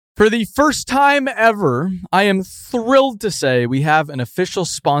For the first time ever, I am thrilled to say we have an official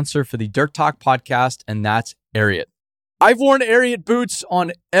sponsor for the Dirt Talk podcast, and that's Ariat. I've worn Ariat boots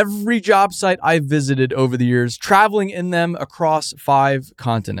on every job site I've visited over the years, traveling in them across 5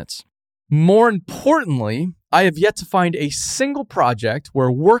 continents. More importantly, I have yet to find a single project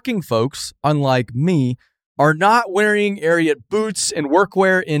where working folks, unlike me, are not wearing Ariat boots and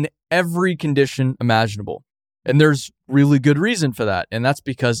workwear in every condition imaginable. And there's really good reason for that, and that's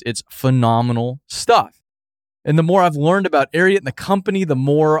because it's phenomenal stuff. And the more I've learned about Ariat and the company, the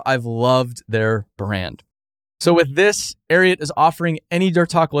more I've loved their brand. So with this, Ariat is offering any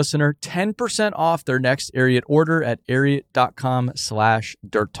Dirt Talk listener 10% off their next Ariat order at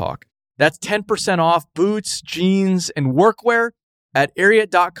ariat.com/dirttalk. That's 10% off boots, jeans, and workwear at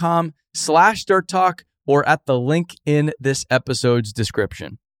ariat.com/dirttalk or at the link in this episode's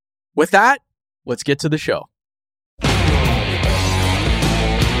description. With that, let's get to the show.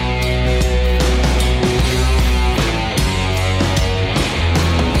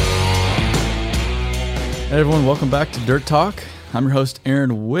 Hey everyone, welcome back to Dirt Talk. I'm your host,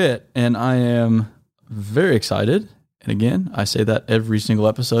 Aaron Witt, and I am very excited. And again, I say that every single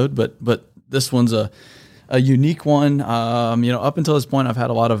episode, but this one's a unique one. Up until this point, I've had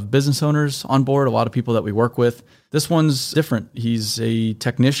a lot of business owners on board, a lot of people that we work with. This one's different. He's a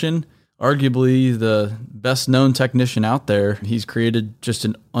technician, arguably the best known technician out there. He's created just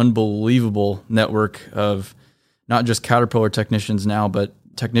an unbelievable network of not just Caterpillar technicians now, but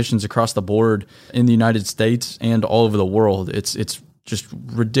technicians across the board in the United States and all over the world. It's just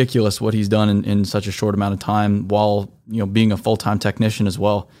ridiculous what he's done in such a short amount of time while being a full-time technician as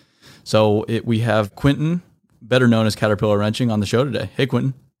well. So we have Quentin, better known as Caterpillar Wrenching, on the show today. Hey,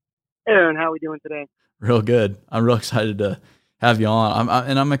 Quentin. Hey, Aaron, how are we doing today? Real good. I'm real excited to have you on.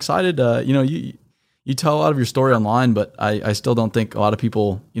 I'm excited. You tell a lot of your story online, but I still don't think a lot of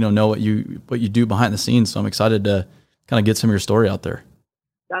people know what you do behind the scenes. So I'm excited to kind of get some of your story out there.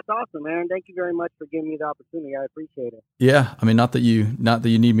 That's awesome, man. Thank you very much for giving me the opportunity. I appreciate it. Yeah. I mean, not that you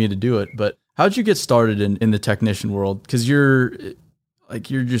need me to do it, but how'd you get started in the technician world? Because you're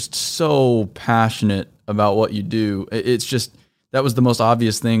just so passionate about what you do. It's just, that was the most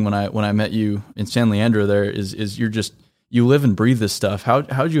obvious thing when I met you in San Leandro there is you live and breathe this stuff.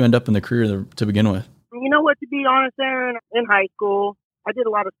 How'd you end up in the career to begin with? You know what, to be honest, Aaron, in high school, I did a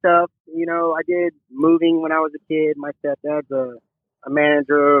lot of stuff. I did moving when I was a kid. My stepdad's a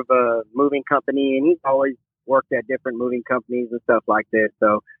manager of a moving company, and he's always worked at different moving companies and stuff like this.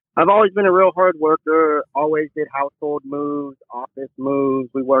 So I've always been a real hard worker, always did household moves, office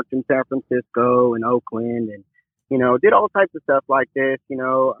moves. We worked in San Francisco and Oakland and, did all types of stuff like this,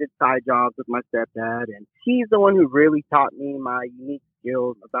 did side jobs with my stepdad. And he's the one who really taught me my unique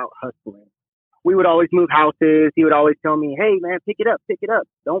skills about hustling. We would always move houses. He would always tell me, hey, man, pick it up.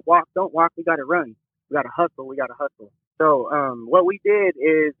 Don't walk. We got to run. We got to hustle. So what we did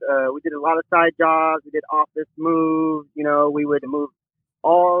is we did a lot of side jobs. We did office moves. We would move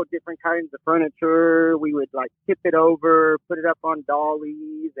all different kinds of furniture. We would tip it over, put it up on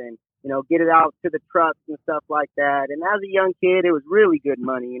dollies, and get it out to the trucks and stuff like that. And as a young kid, it was really good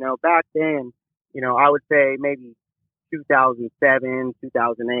money. Back then, I would say maybe 2007,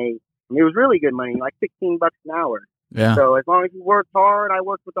 2008. It was really good money, like $16 an hour. Yeah. So as long as you worked hard, I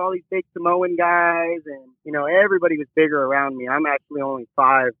worked with all these big Samoan guys, and everybody was bigger around me. I'm actually only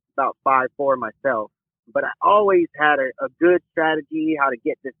about 5'4" myself, but I always had a good strategy how to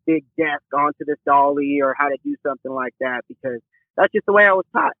get this big desk onto this dolly or how to do something like that, because that's just the way I was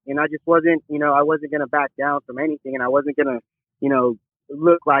taught, and I just wasn't, I wasn't gonna back down from anything, and I wasn't gonna,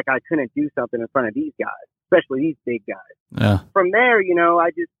 look like I couldn't do something in front of these guys, especially these big guys. Yeah. From there, I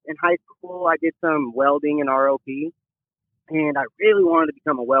just in high school I did some welding and ROP. And I really wanted to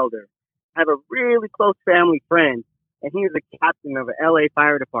become a welder. I have a really close family friend, and he was a captain of an LA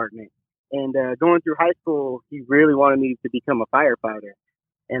fire department. And going through high school, he really wanted me to become a firefighter.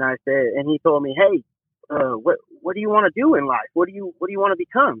 And I said, and he told me, hey, what do you want to do in life? What do you want to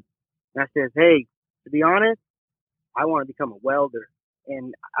become? And I said, hey, to be honest, I want to become a welder.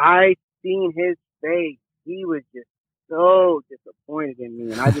 And I seen his face. He was just so disappointed in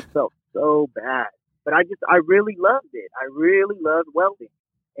me, and I just felt so bad. But I really loved it. I really loved welding.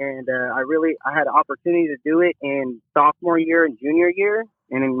 And I had an opportunity to do it in sophomore year and junior year.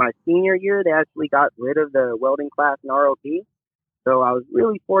 And in my senior year, they actually got rid of the welding class in ROP. So I was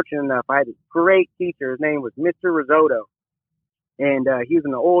really fortunate enough. I had a great teacher. His name was Mr. Risotto. And he was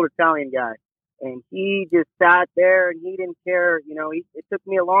an old Italian guy. And he just sat there and he didn't care. It took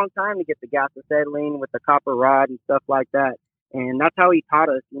me a long time to get the gas acetylene with the copper rod and stuff like that. And that's how he taught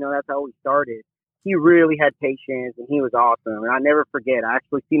us. That's how we started. he really had patience and he was awesome. And I never forget, I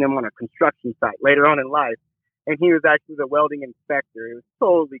actually seen him on a construction site later on in life. And he was actually the welding inspector. It was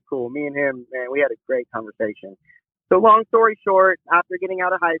totally cool. Me and him, man, we had a great conversation. So long story short, after getting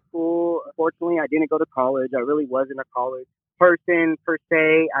out of high school, unfortunately, I didn't go to college. I really wasn't a college person per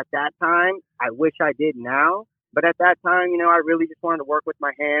se at that time. I wish I did now. But at that time, I really just wanted to work with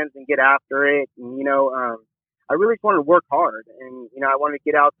my hands and get after it. And, I really just wanted to work hard. And, I wanted to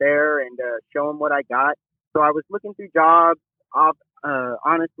get out there and show them what I got. So I was looking through jobs.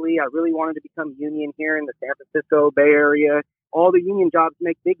 Honestly, I really wanted to become union here in the San Francisco Bay Area. All the union jobs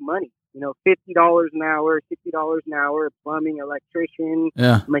make big money. $50 an hour, $60 an hour, plumbing, electrician,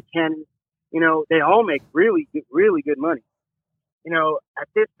 mechanic. They all make really good money. At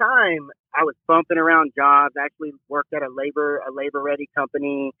this time, I was bumping around jobs. I actually worked at a labor ready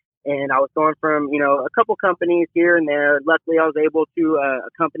company, and I was going from, a couple companies here and there. Luckily, I was able to, a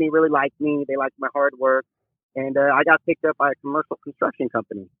company really liked me. They liked my hard work. And I got picked up by a commercial construction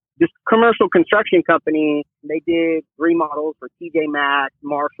company. This commercial construction company, they did remodels for TJ Maxx,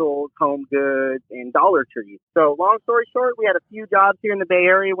 Marshalls, Home Goods, and Dollar Tree. So long story short, we had a few jobs here in the Bay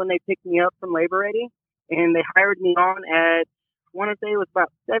Area when they picked me up from Labor Ready, and they hired me on at, I want to say it was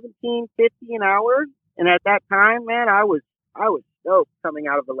about $17.50 an hour. And at that time, man, I was stoked coming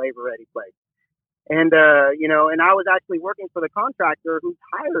out of the Labor Ready place. And, and I was actually working for the contractor who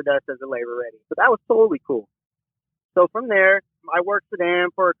hired us as a Labor Ready. So that was totally cool. So from there, I worked for them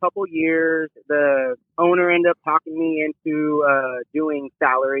for a couple years. The owner ended up talking me into doing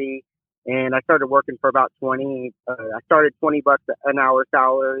salary, and I started working for about 20. I started $20 an hour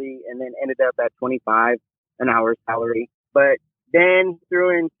salary, and then ended up at 25 an hour salary. But then threw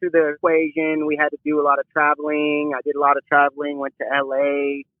into the equation, we had to do a lot of traveling. I did a lot of traveling. Went to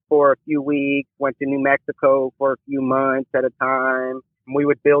LA for a few weeks. Went to New Mexico for a few months at a time. We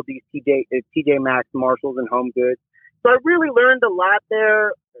would build these TJ Maxx, Marshalls, and Home Goods. So I really learned a lot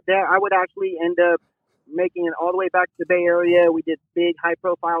there that I would actually end up making it all the way back to the Bay Area. We did big high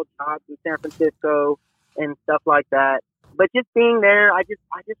profile jobs in San Francisco and stuff like that. But just being there, I just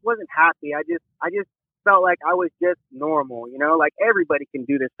wasn't happy. I just felt like I was just normal, like everybody can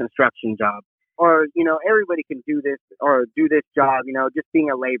do this construction job, or, everybody can do this or do this job, just being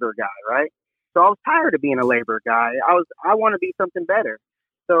a labor guy. Right. So I was tired of being a labor guy. I want to be something better.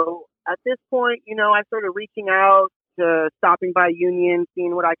 So at this point, I started reaching out, stopping by union,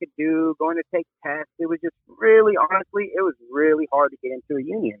 seeing what I could do, going to take tests. It was just really, honestly, it was really hard to get into a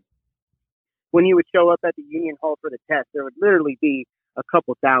union. When you would show up at the union hall for the test, there would literally be a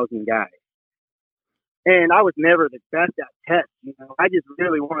couple thousand guys. And I was never the best at tests, I just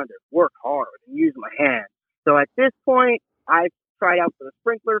really wanted to work hard and use my hands. So at this point, I tried out for the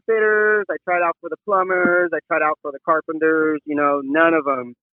sprinkler fitters, I tried out for the plumbers, I tried out for the carpenters, none of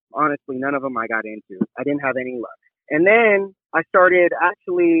them I got into. I didn't have any luck. And then I started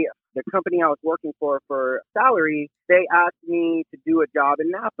actually, the company I was working for salary, they asked me to do a job in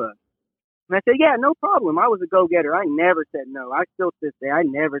Napa. And I said, yeah, no problem. I was a go-getter. I never said no. I still to this day, I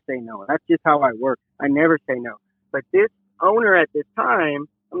never say no. That's just how I work. I never say no. But this owner at this time,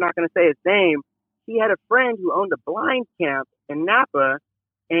 I'm not going to say his name, he had a friend who owned a blind camp in Napa,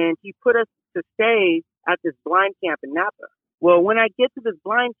 and he put us to stay at this blind camp in Napa. Well, when I get to this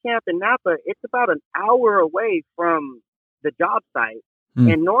blind camp in Napa, it's about an hour away from the job site.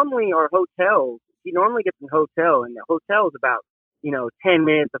 And normally our hotels, he normally gets in a hotel, and the hotel is about, 10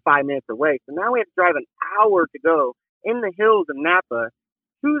 minutes to 5 minutes away. So now we have to drive an hour to go in the hills of Napa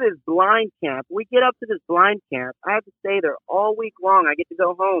to this blind camp. We get up to this blind camp. I have to stay there all week long. I get to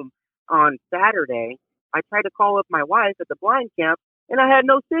go home on Saturday. I tried to call up my wife at the blind camp, and I had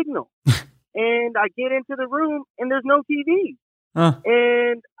no signal. And I get into the room, and there's no TV.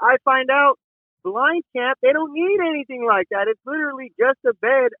 And I find out blind camp, they don't need anything like that. It's literally just a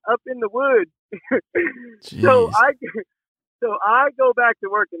bed up in the woods. So I go back to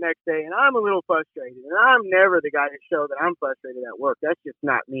work the next day, and I'm a little frustrated. And I'm never the guy to show that I'm frustrated at work. That's just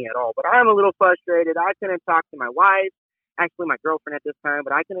not me at all. But I'm a little frustrated. I couldn't talk to my wife, actually my girlfriend at this time,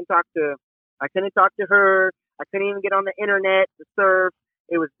 but I couldn't talk to her. I couldn't even get on the internet to surf.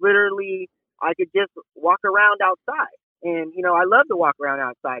 It was literally, I could just walk around outside. And, I love to walk around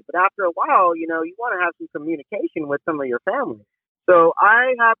outside. But after a while, you want to have some communication with some of your family. So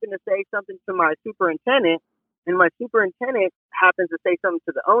I happened to say something to my superintendent, and my superintendent happens to say something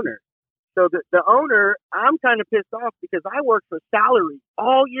to the owner. So the owner, I'm kind of pissed off because I worked for salary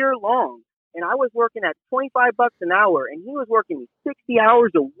all year long. And I was working at $25 an hour, and he was working 60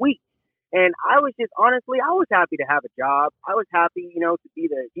 hours a week. And I was just, honestly, I was happy to have a job. I was happy, to be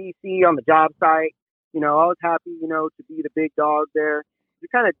the DC on the job site. I was happy, to be the big dog there. to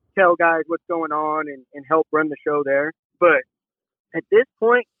kind of tell guys what's going on and help run the show there. But at this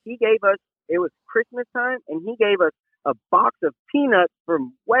point, he gave us, it was Christmas time, and he gave us a box of peanuts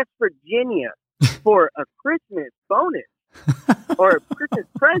from West Virginia for a Christmas bonus or a Christmas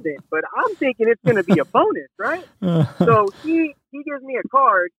present. But I'm thinking it's going to be a bonus, right? So he gives me a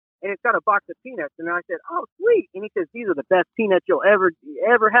card, and it's got a box of peanuts. And I said, oh, sweet. And he says, these are the best peanuts you'll ever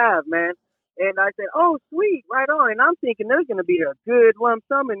have, man. And I said, oh, sweet, right on. And I'm thinking there's going to be a good lump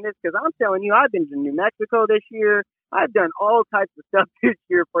sum in this because I'm telling you, I've been to New Mexico this year. I've done all types of stuff this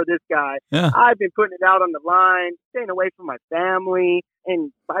year for this guy. Yeah. I've been putting it out on the line, staying away from my family.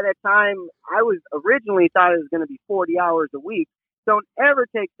 And by that time, I was originally thought it was going to be 40 hours a week. Don't ever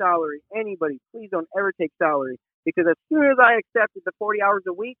take salary. Anybody, please don't ever take salary. Because as soon as I accepted the 40 hours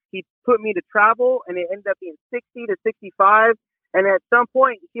a week, he put me to travel, and it ended up being 60 to 65. And at some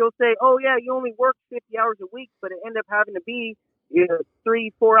point, he'll say, oh, yeah, you only work 50 hours a week, but it ended up having to be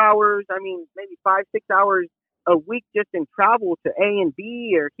 3-4 hours, maybe 5-6 hours a week just in travel to A and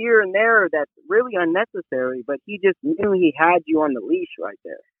B or here and there. That's really unnecessary, but he just knew he had you on the leash right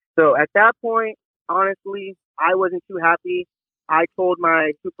there. So at that point, honestly, I wasn't too happy. I told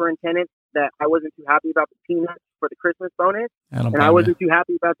my superintendent that I wasn't too happy about the peanuts for the Christmas bonus. And I wasn't too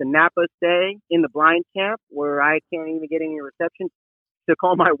happy about the Napa stay in the blind camp where I can't even get any reception to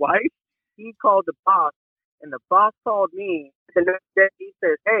call my wife. He called the boss, and the boss called me. The next day he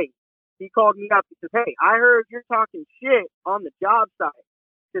says, hey, he called me up. He says, hey, I heard you're talking shit on the job site.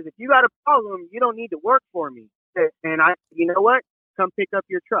 He says, if you got a problem, you don't need to work for me. And I, you know what? Come pick up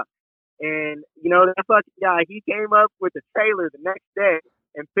your truck. And, that fucking guy, he came up with a trailer the next day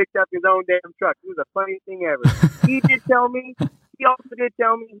and picked up his own damn truck. It was the funniest thing ever. He also did tell me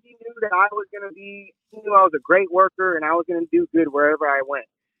he knew that he knew I was a great worker and I was going to do good wherever I went.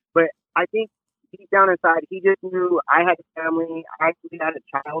 But I think deep down inside, he just knew I had a family. I actually had a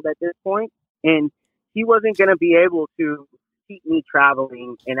child at this point, and he wasn't going to be able to keep me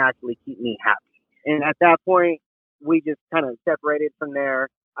traveling and actually keep me happy. And at that point, we just kind of separated from there.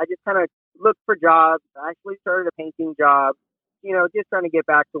 I just kind of looked for jobs. I actually started a painting job, just trying to get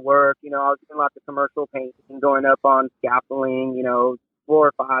back to work. I was doing lots of commercial painting, going up on scaffolding, 4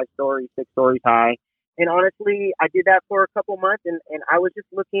 or 5 stories, 6 stories high. And honestly, I did that for a couple months, and I was just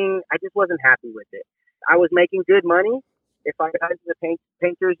I just wasn't happy with it. I was making good money. If I got into the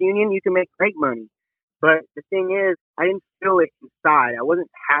painters union, you can make great money. But the thing is, I didn't feel it inside. I wasn't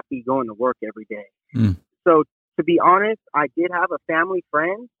happy going to work every day. So to be honest, I did have a family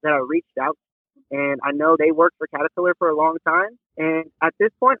friend that I reached out to, and I know they worked for Caterpillar for a long time. And at this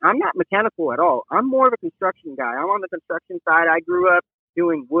point, I'm not mechanical at all. I'm more of a construction guy. I'm on the construction side. I grew up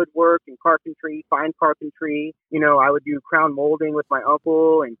doing woodwork and carpentry, fine carpentry. I would do crown molding with my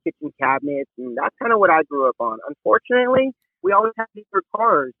uncle and kitchen cabinets, and that's kind of what I grew up on. Unfortunately, we always had newer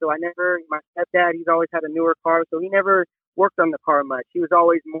cars, so my stepdad, he's always had a newer car, so he never worked on the car much. He was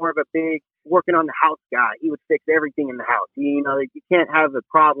always more of a big working on the house guy. He would fix everything in the house. You can't have a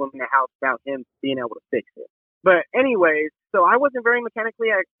problem in the house without him being able to fix it. But anyways, so I wasn't very mechanically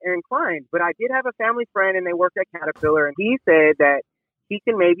inclined, but I did have a family friend, and they worked at Caterpillar, and he said that he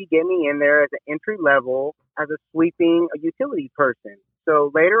can maybe get me in there as an entry level as a utility person.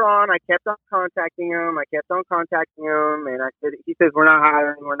 So later on, I kept on contacting him. And he says, we're not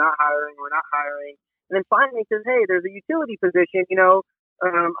hiring. And then finally he says, hey, there's a utility position,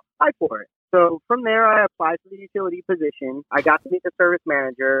 apply for it. So from there, I applied for the utility position. I got to meet the service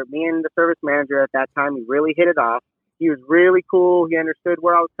manager. Me and the service manager at that time, we really hit it off. He was really cool. He understood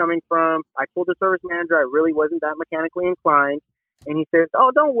where I was coming from. I told the service manager I really wasn't that mechanically inclined. And he says,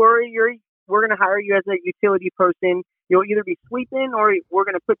 oh, don't worry. We're going to hire you as a utility person. You'll either be sweeping or we're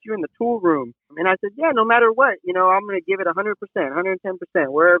going to put you in the tool room. And I said, yeah, no matter what, I'm going to give it 100%,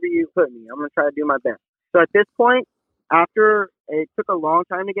 110%, wherever you put me. I'm going to try to do my best. So at this point, after it took a long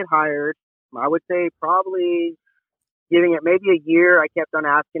time to get hired, I would say probably giving it maybe a year, I kept on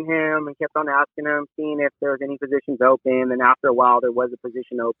asking him, seeing if there was any positions open. And after a while, there was a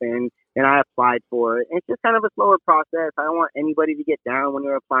position open, and I applied for it. And it's just kind of a slower process. I don't want anybody to get down when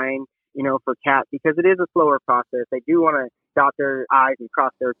you're applying, for CAT, because it is a slower process. They do want to dot their I's and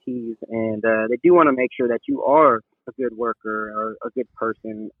cross their T's, and they do want to make sure that you are a good worker or a good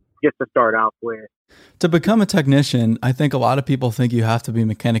person just to start off with. To become a technician, I think a lot of people think you have to be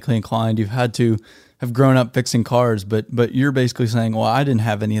mechanically inclined. You've had to have grown up fixing cars, but you're basically saying, well, I didn't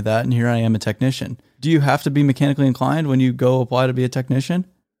have any of that, and here I am a technician. Do you have to be mechanically inclined when you go apply to be a technician?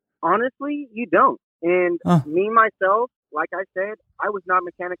 Honestly, you don't. And me, myself, like I said, I was not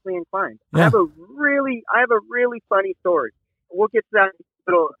mechanically inclined. Yeah. I have a really funny story. We'll get to that in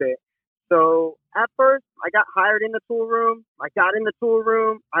a little bit. So at first, I got hired in the tool room. I got in the tool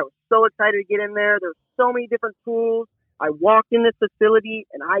room. I was so excited to get in there. There's so many different tools. I walked in this facility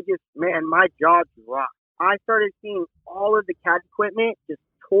and my jaw dropped. I started seeing all of the CAD equipment just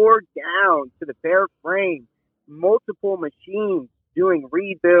tore down to the bare frame, multiple machines doing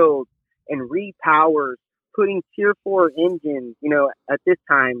rebuilds and repowers, putting tier 4 engines, at this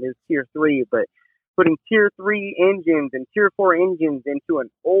time it was tier 3, but putting tier 3 engines and tier 4 engines into an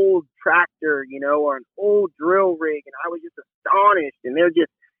old tractor, or an old drill rig. And I was just astonished. And they're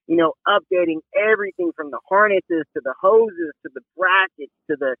just, updating everything from the harnesses to the hoses to the brackets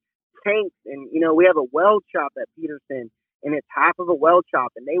to the tanks. And, we have a weld shop at Peterson, and it's half of a weld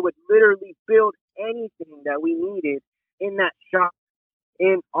shop. And they would literally build anything that we needed in that shop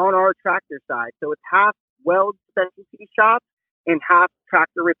on our tractor side. So it's half weld specialty shop and half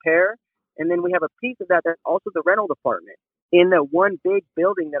tractor repair. And then we have a piece of that that's also the rental department in the one big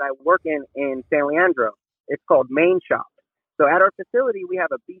building that I work in San Leandro. It's called Main Shop. So at our facility, we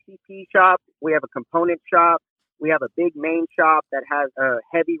have a BCP shop, we have a component shop, we have a big main shop that has a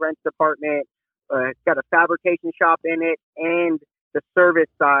heavy rents department. It's got a fabrication shop in it and the service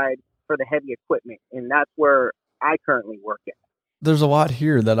side for the heavy equipment. And that's where I currently work at. There's a lot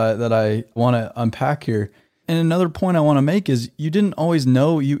here that I want to unpack here. And another point I want to make is you didn't always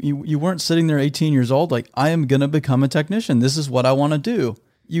know, you weren't sitting there 18 years old like, I am going to become a technician. This is what I want to do.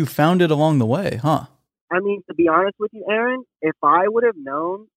 You found it along the way, huh? I mean, to be honest with you, Aaron, if I would have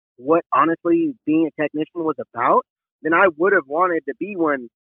known what honestly being a technician was about, then I would have wanted to be one as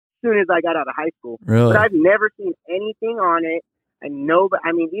soon as I got out of high school. Really? But I've never seen anything on it.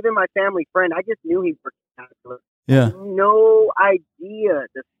 Even my family friend, I just knew he worked at Caterpillar. Yeah. I had no idea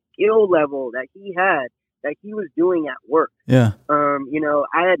the skill level that he had, that he was doing at work. Yeah. I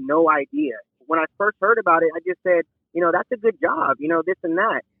had no idea. When I first heard about it, I just said, that's a good job, this and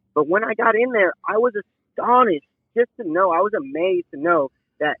that. But when I got in there, I was astonished just to know, I was amazed to know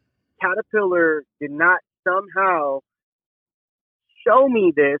that Caterpillar did not somehow show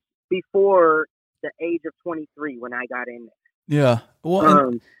me this before the age of 23 when I got in there. Yeah.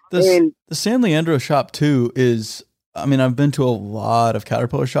 Well, the San Leandro shop too is, I've been to a lot of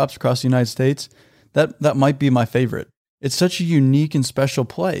Caterpillar shops across the United States. That might be my favorite. It's such a unique and special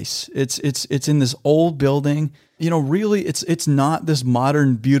place. It's in this old building. Really, it's not this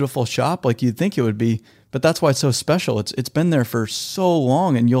modern, beautiful shop like you'd think it would be, but that's why it's so special. It's been there for so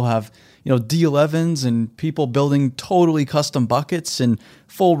long, and you'll have, D11s and people building totally custom buckets and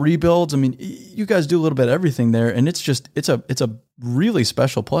full rebuilds. You guys do a little bit of everything there, and it's a really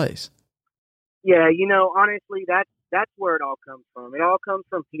special place. Yeah, honestly, that's where it all comes from. It all comes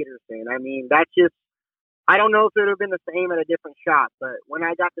from Peterson. I don't know if it would have been the same at a different shop, but when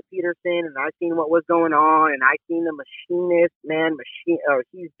I got to Peterson and I seen what was going on, and I seen the machinist,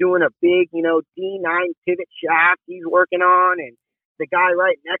 he's doing a big, D9 pivot shaft he's working on, and the guy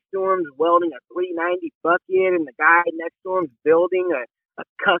right next to him is welding a 390 bucket, and the guy next to him is building a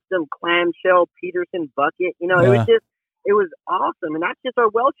custom clamshell Peterson bucket. It was awesome, and that's just our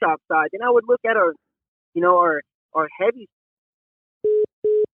weld shop side. Then I would look at our heavy.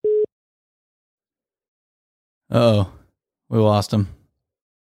 Uh-oh, we lost him.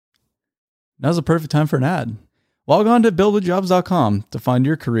 Now's the perfect time for an ad. Log on to buildwithjobs.com to find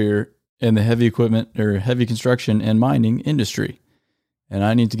your career in the heavy equipment or heavy construction and mining industry. And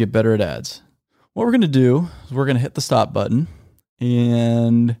I need to get better at ads. What we're going to do is we're going to hit the stop button,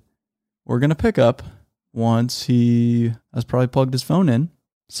 and we're going to pick up once he has probably plugged his phone in.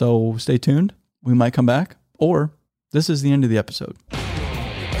 So stay tuned. We might come back, or this is the end of the episode.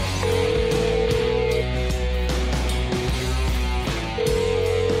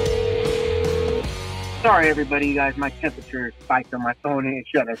 Sorry, everybody, you guys. My temperature spiked on my phone and it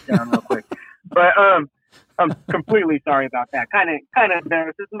shut us down real quick. But I'm completely sorry about that. Kind of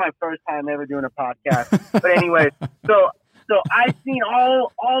embarrassed. This is my first time ever doing a podcast. But anyways, so I've seen all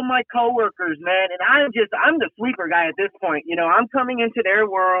my coworkers, man, and I'm the sleeper guy at this point. I'm coming into their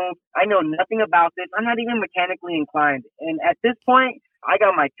world. I know nothing about this. I'm not even mechanically inclined. And at this point, I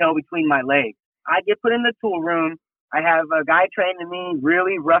got my tail between my legs. I get put in the tool room. I have a guy training me,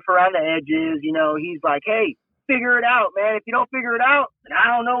 really rough around the edges. He's like, hey, figure it out, man. If you don't figure it out, then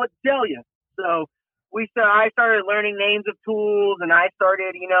I don't know what to tell you. So I started learning names of tools, and I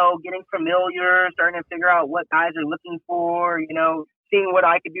started, getting familiar, starting to figure out what guys are looking for, seeing what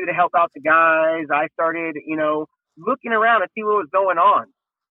I could do to help out the guys. I started, looking around to see what was going on.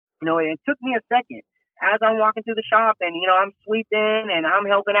 It took me a second. As I'm walking through the shop and, I'm sweeping and I'm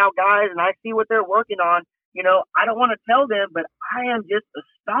helping out guys and I see what they're working on, I don't want to tell them, but I am just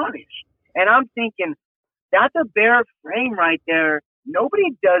astonished. And I'm thinking, that's a bare frame right there nobody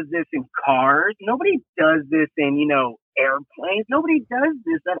does this in cars. Nobody does this in, airplanes. Nobody does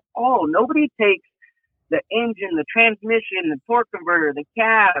this at all. Nobody takes the engine, the transmission, the torque converter, the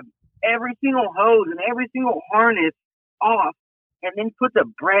cab, every single hose and every single harness off and then puts a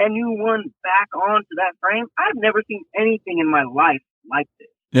brand new one back onto that frame. I've never seen anything in my life like this.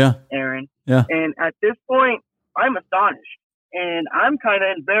 Yeah. Aaron. Yeah. And at this point, I'm astonished. And I'm kind of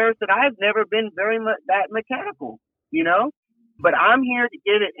embarrassed that I've never been very much that mechanical, But I'm here to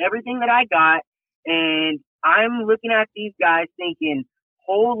give it everything that I got. And I'm looking at these guys thinking,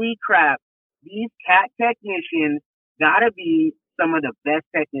 holy crap, these CAT technicians gotta be some of the best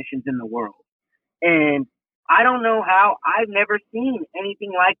technicians in the world. And I don't know how. I've never seen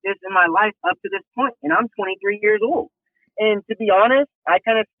anything like this in my life up to this point, and I'm 23 years old. And to be honest, I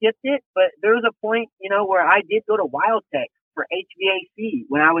kind of skipped it, but there was a point, where I did go to WildTech for HVAC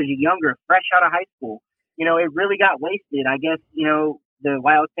when I was younger, fresh out of high school. It really got wasted. I guess, the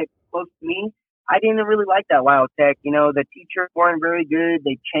WildTech close to me, I didn't really like that WildTech. The teachers weren't very good.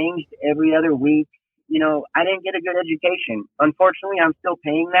 They changed every other week. I didn't get a good education. Unfortunately, I'm still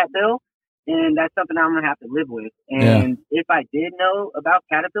paying that bill. And that's something I'm going to have to live with. And if I did know about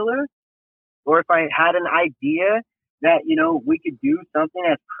Caterpillar, or if I had an idea that, we could do something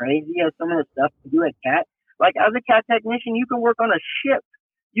as crazy as some of the stuff to do at CAT, like as a CAT technician, you can work on a ship.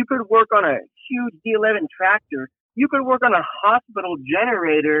 You could work on a huge D11 tractor. You could work on a hospital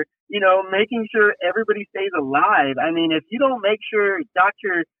generator, making sure everybody stays alive. I mean, if you don't make sure dot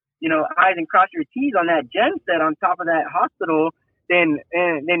your, I's and cross your T's on that gen set on top of that hospital, then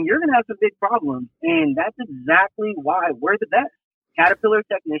you're going to have some big problems. And that's exactly why we're the best. Caterpillar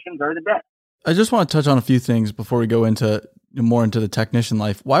technicians are the best. I just want to touch on a few things before we go into more into the technician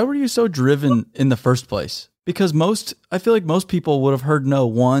life. Why were you so driven in the first place? Because I feel like most people would have heard no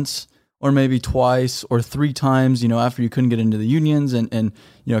once or maybe twice or three times, after you couldn't get into the unions and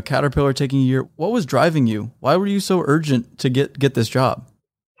Caterpillar taking a year. What was driving you? Why were you so urgent to get this job?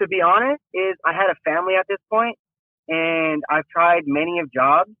 To be honest, I had a family at this point. And I've tried many of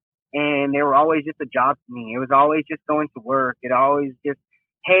jobs, and they were always just a job to me. It was always just going to work. It always just,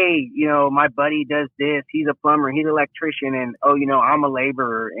 hey, my buddy does this. He's a plumber. He's an electrician. And, I'm a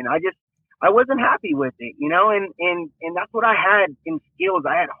laborer. And I wasn't happy with it, and that's what I had in skills.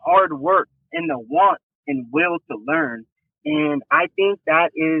 I had hard work and the want and will to learn. And I think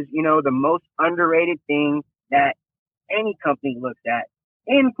that is, the most underrated thing that any company looks at,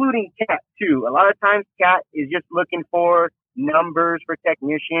 including CAT too. A lot of times CAT is just looking for numbers for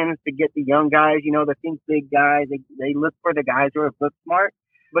technicians to get the young guys, the think big guys. They look for the guys who are book smart.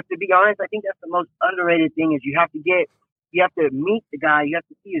 But to be honest, I think that's the most underrated thing is you have to meet the guy. You have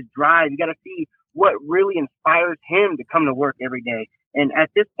to see his drive. You got to see what really inspires him to come to work every day. And at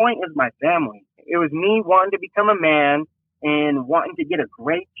this point, it was my family. It was me wanting to become a man and wanting to get a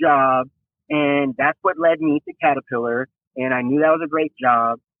great job. And that's what led me to Caterpillar. And I knew that was a great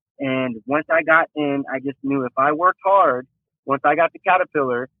job. And once I got in, I just knew if I worked hard, once I got to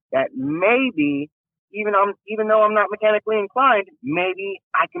Caterpillar, that maybe, even though I'm not mechanically inclined, maybe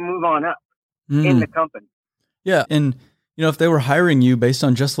I can move on up in the company. Yeah. And, if they were hiring you based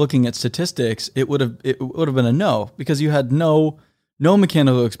on just looking at statistics, it would have been a no, because you had no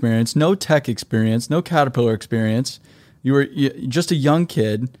mechanical experience, no tech experience, no Caterpillar experience. You were just a young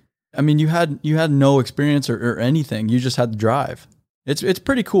kid. I mean, you had no experience or anything. You just had the drive. It's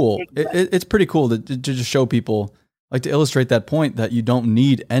pretty cool. Exactly. It's pretty cool to just show people, like, to illustrate that point that you don't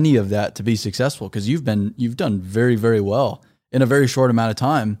need any of that to be successful, because you've done very, very well in a very short amount of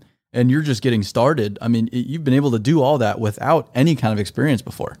time, and you're just getting started. I mean, you've been able to do all that without any kind of experience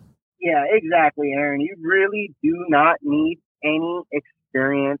before. Yeah, exactly, Aaron. You really do not need any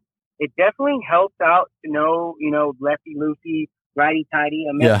experience. It definitely helps out to know, lefty loosey, righty tighty,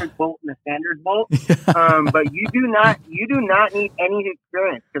 a metric bolt and a standard bolt. But you do not need any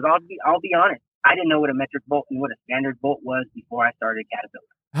experience, because I'll be honest, I didn't know what a metric bolt and what a standard bolt was before I started Caterpillar.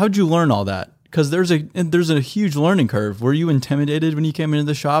 How'd you learn all that? Because there's a huge learning curve. Were you intimidated when you came into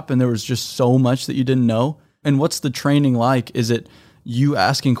the shop and there was just so much that you didn't know? And what's the training like? Is it you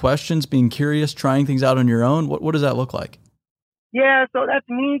asking questions, being curious, trying things out on your own? What does that look like? Yeah, so that's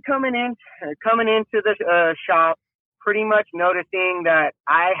me coming into the shop, pretty much noticing that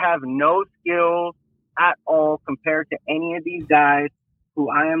I have no skills at all compared to any of these guys who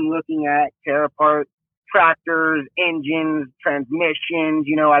I am looking at tear apart tractors, engines, transmissions.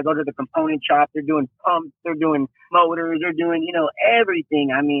 I go to the component shop, they're doing pumps, they're doing motors, they're doing,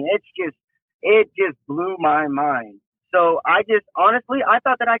 everything. I mean, it just blew my mind. So I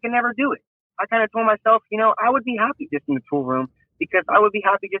thought that I could never do it. I kind of told myself, I would be happy just in the tool room, because I would be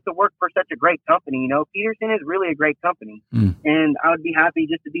happy just to work for such a great company. You know, Peterson is really a great company, and I would be happy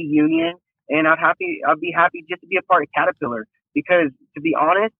just to be union, and I'd be happy just to be a part of Caterpillar. Because to be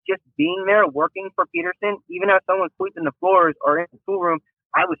honest, just being there working for Peterson, even as someone sweeping the floors or in the tool room,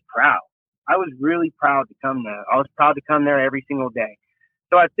 I was proud. I was really proud to come there. I was proud to come there every single day.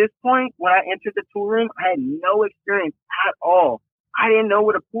 So at this point, when I entered the tool room, I had no experience at all. I didn't know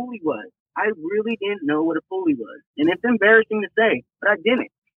what a pulley was. I really didn't know what a pulley was. And it's embarrassing to say, but I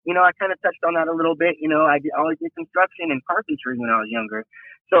didn't. You know, I kind of touched on that a little bit. You know, I always did construction and carpentry when I was younger.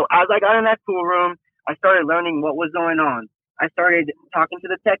 So as I got in that tool room, I started learning what was going on. I started talking to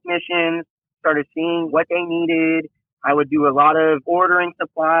the technicians, started seeing what they needed. I would do a lot of ordering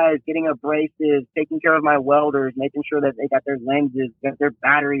supplies, getting abrasives, taking care of my welders, making sure that they got their lenses, got their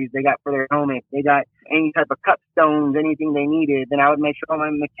batteries, they got for their helmets, they got any type of cut stones, anything they needed. Then I would make sure all my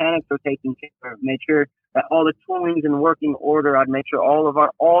mechanics were taken care of, make sure that all the tooling's in working order. I'd make sure all of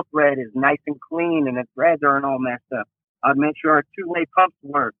our all thread is nice and clean and the threads aren't all messed up. I'd make sure our two-way pumps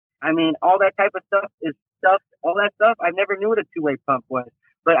work. I mean, all that type of stuff is all that stuff. I never knew what a two-way pump was,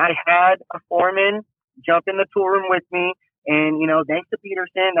 but I had a foreman jump in the tool room with me. And, you know, thanks to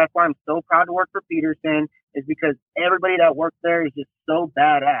Peterson, that's why I'm so proud to work for Peterson, is because everybody that works there is just so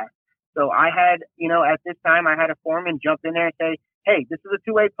badass. So I had, you know, at this time, I had a foreman jump in there and say, hey, this is a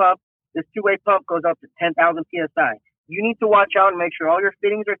two-way pump. This two-way pump goes up to 10,000 PSI. You need to watch out and make sure all your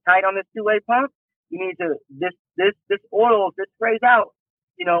fittings are tight on this two-way pump. You need to, this oil, if it sprays out,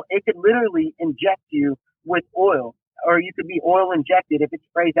 you know, it could literally inject you with oil, or you could be oil injected if it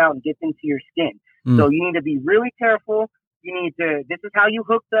sprays out and gets into your skin. So you need to be really careful. This is how you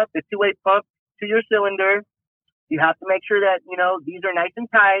hook up the two-way pump to your cylinder. You have to make sure that, you know, these are nice and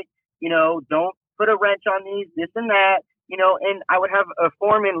tight. You know, don't put a wrench on these, this and that, you know, and I would have a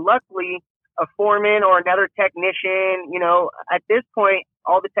foreman, luckily, a foreman or another technician. You know, at this point,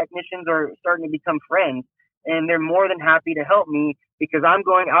 all the technicians are starting to become friends, and they're more than happy to help me because I'm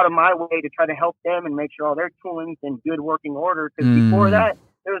going out of my way to try to help them and make sure all their tooling's in good working order. Because before that,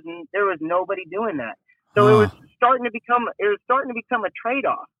 there was nobody doing that. So it was starting to become a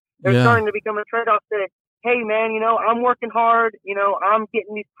trade-off. It was starting to become a trade-off that, hey man, you know, I'm working hard, you know, I'm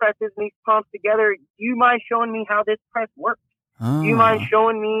getting these presses and these pumps together. Do you mind showing me how this press works? Do you mind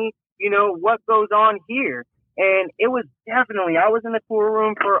showing me, you know, what goes on here? And it was definitely, I was in the tool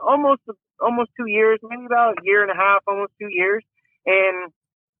room for almost 2 years, maybe about a year and a half, almost 2 years. And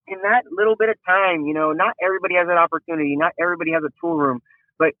in that little bit of time, you know, not everybody has that opportunity. Not everybody has a tool room.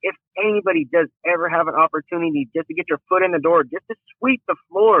 But if anybody does ever have an opportunity just to get your foot in the door, just to sweep the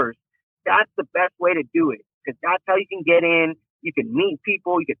floors, that's the best way to do it. Because that's how you can get in. You can meet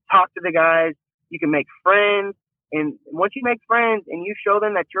people. You can talk to the guys. You can make friends. And once you make friends and you show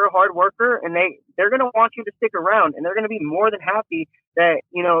them that you're a hard worker, and they're going to want you to stick around, and they're going to be more than happy that,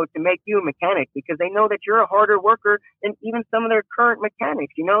 you know, to make you a mechanic, because they know that you're a harder worker than even some of their current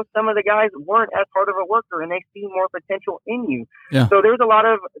mechanics. You know, some of the guys weren't as hard of a worker and they see more potential in you. Yeah. So there's a lot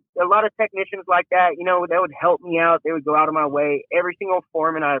of technicians like that, you know, that would help me out. They would go out of my way. Every single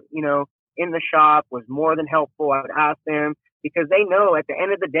foreman you know, in the shop was more than helpful. I would ask them, because they know at the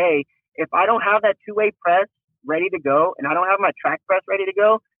end of the day, if I don't have that two-way press ready to go, and I don't have my track press ready to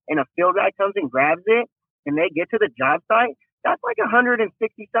go, and a field guy comes and grabs it, and they get to the job site, that's like $160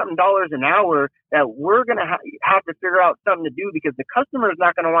 something an hour that we're going to have to figure out something to do, because the customer is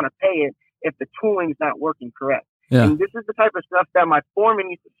not going to want to pay it if the tooling's not working correct. Yeah. And this is the type of stuff that my foreman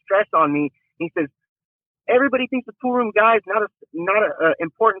used to stress on me. He says, everybody thinks the tool room guy is not a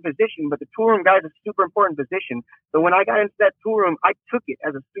important position, but the tool room guy is a super important position. So when I got into that tool room, I took it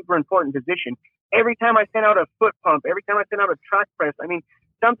as a super important position. Every time I sent out a foot pump, every time I sent out a track press, I mean,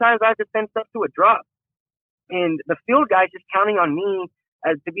 sometimes I have to send stuff to a drop. And the field guy's just counting on me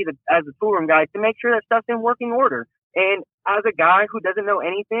as the tool room guy to make sure that stuff's in working order. And as a guy who doesn't know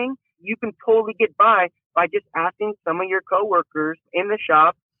anything, you can totally get by just asking some of your coworkers in the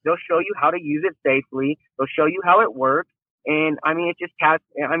shop. They'll show you how to use it safely. They'll show you how it works. And I mean,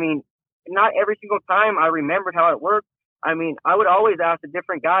 not every single time I remembered how it worked. I mean, I would always ask a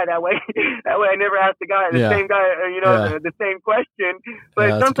different guy. That way I never asked same guy, the same question.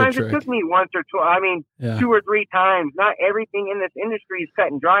 But sometimes it took me once or two, 2 or 3 times. Not everything in this industry is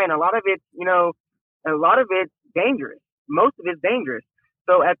cut and dry. And a lot of it's dangerous. Most of it's dangerous.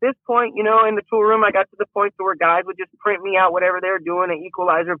 So at this point, you know, in the tool room, I got to the point where guys would just print me out whatever they were doing, an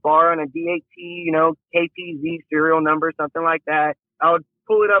equalizer bar on a DAT, you know, KPZ serial number, something like that. I would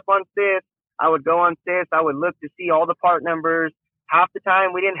pull it up on SIS. I would go on SIS. I would look to see all the part numbers. Half the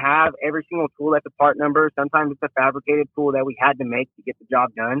time, we didn't have every single tool at the part number. Sometimes it's a fabricated tool that we had to make to get the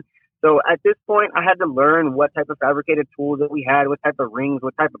job done. So at this point, I had to learn what type of fabricated tools that we had, what type of rings,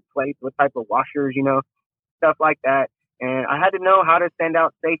 what type of plates, what type of washers, stuff like that. And I had to know how to send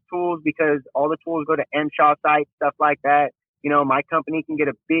out safe tools because all the tools go to MSHA sites, stuff like that. My company can get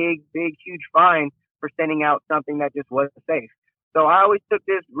a big, huge fine for sending out something that just wasn't safe. So I always took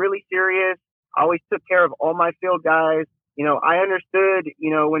this really serious. I always took care of all my field guys. I understood,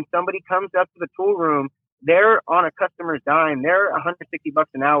 when somebody comes up to the tool room, they're on a customer's dime. They're $160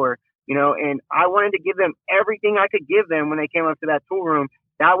 an hour, and I wanted to give them everything I could give them when they came up to that tool room.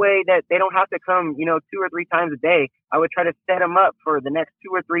 That way that they don't have to come, 2 or 3 times a day. I would try to set them up for the next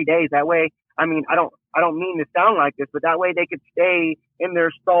 2 or 3 days. That way, I don't mean to sound like this, but that way they could stay in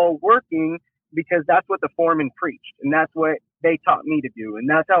their stall working because that's what the foreman preached. And that's what they taught me to do. And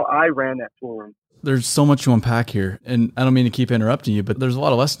that's how I ran that tool room. There's so much to unpack here, and I don't mean to keep interrupting you, but there's a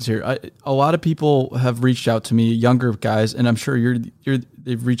lot of lessons here. A lot of people have reached out to me, younger guys, and I'm sure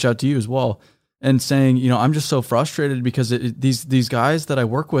they've reached out to you as well, and saying, I'm just so frustrated because these guys that I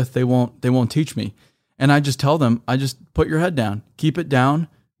work with, they won't teach me, and I just tell them, I just put your head down, keep it down,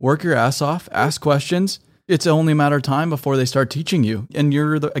 work your ass off, ask questions. It's only a matter of time before they start teaching you. And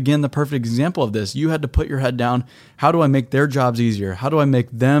you're, the perfect example of this. You had to put your head down. How do I make their jobs easier? How do I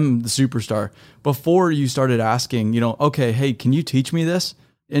make them the superstar? Before you started asking, okay, hey, can you teach me this?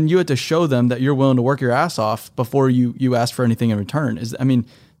 And you had to show them that you're willing to work your ass off before you ask for anything in return. Do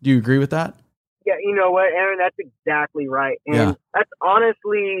you agree with that? Yeah, you know what, Aaron, that's exactly right. And That's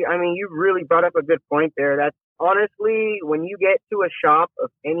honestly, you really brought up a good point there. That's honestly, when you get to a shop of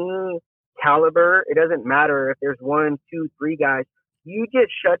any caliber, it doesn't matter if there's 1, 2, 3 guys. You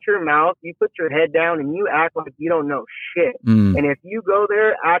just shut your mouth, you put your head down, and you act like you don't know shit. And if you go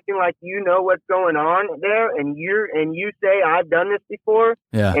there acting like you know what's going on there, and you say I've done this before,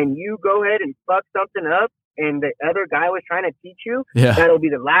 and you go ahead and fuck something up, and the other guy was trying to teach you, that'll be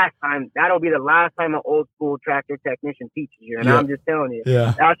the last time. That'll be the last time an old school tractor technician teaches you. And I'm just telling you,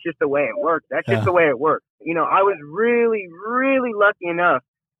 that's just the way it works. That's just the way it works. I was really, really lucky enough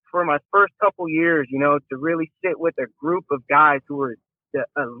for my first couple years, to really sit with a group of guys who were the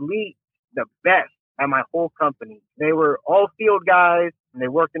elite, the best at my whole company. They were all field guys, and they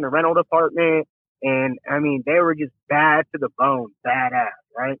worked in the rental department. And they were just bad to the bone, badass,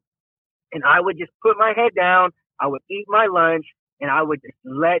 right? And I would just put my head down, I would eat my lunch, and I would just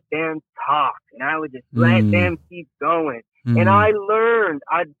let them talk, and I would just let them keep going. And I learned,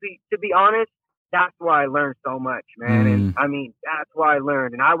 to be honest, that's why I learned so much, man. And that's why I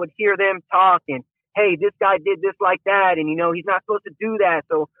learned. And I would hear them talk and, hey, this guy did this like that. And, he's not supposed to do that.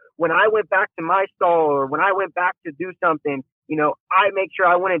 So when I went back to my stall or when I went back to do something, I make sure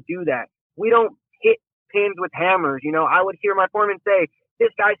I wouldn't do that. We don't hit pins with hammers. I would hear my foreman say, this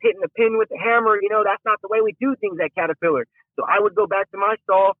guy's hitting the pin with the hammer. That's not the way we do things at Caterpillar. So I would go back to my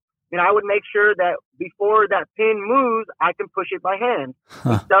stall and I would make sure that before that pin moves, I can push it by hand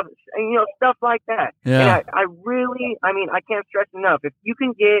and stuff like that. Yeah. And I really, I can't stress enough. If you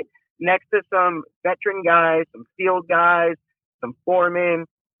can get next to some veteran guys, some field guys, some foremen,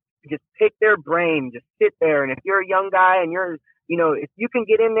 just pick their brain, just sit there. And if you're a young guy and you're, if you can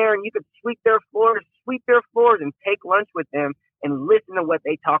get in there and you could sweep their floors and take lunch with them and listen to what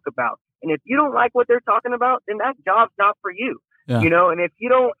they talk about. And if you don't like what they're talking about, then that job's not for you. Yeah. And if you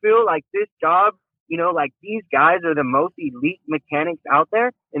don't feel like this job, like these guys are the most elite mechanics out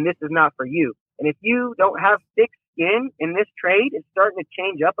there, and this is not for you. And if you don't have thick skin in this trade, it's starting to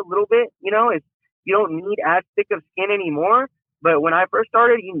change up a little bit. You don't need as thick of skin anymore. But when I first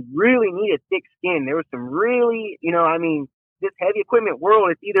started, you really needed thick skin. There was some really, this heavy equipment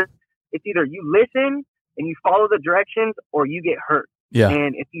world, it's either you listen and you follow the directions or you get hurt. Yeah.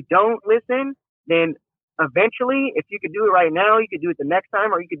 And if you don't listen, then eventually, if you could do it right now, you could do it the next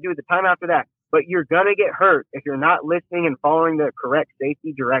time, or you could do it the time after that. But you're going to get hurt if you're not listening and following the correct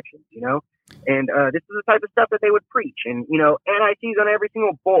safety directions, And this is the type of stuff that they would preach. And, NICs on every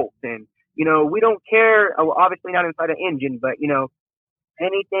single bolt. And, we don't care, obviously not inside an engine, but,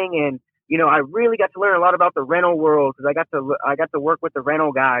 anything. And, I really got to learn a lot about the rental world because I got to work with the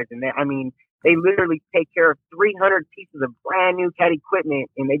rental guys. And they literally take care of 300 pieces of brand new CAT equipment,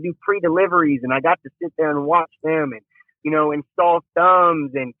 and they do pre-deliveries, and I got to sit there and watch them and, install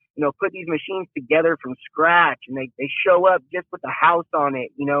thumbs and, put these machines together from scratch, and they show up just with the house on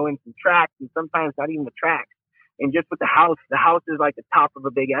it, and some tracks, and sometimes not even the tracks, and just with the house is like the top of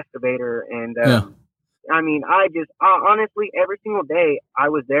a big excavator. And, honestly, every single day I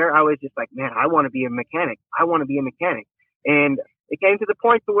was there, I was just like, man, I want to be a mechanic. And it came to the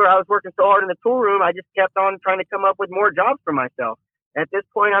point to where I was working so hard in the tool room, I just kept on trying to come up with more jobs for myself. At this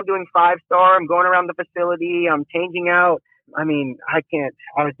point, I'm doing 5-star. I'm going around the facility. I'm changing out I mean, I can't.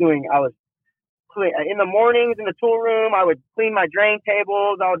 I was in the mornings in the tool room. I would clean my drain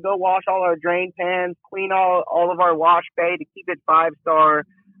tables. I would go wash all our drain pans, clean all of our wash bay to keep it 5-star.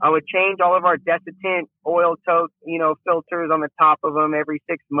 I would change all of our desiccant oil tote, filters on the top of them every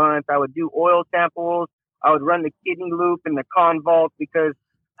 6 months. I would do oil samples. I would run the kidney loop and the Convault because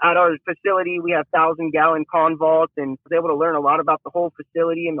at our facility we have 1,000-gallon Convaults, and I was able to learn a lot about the whole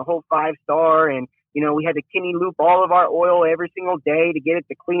facility and the whole 5-star. And we had to kidney loop all of our oil every single day to get it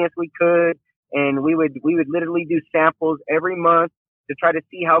the cleanest we could. And we would literally do samples every month to try to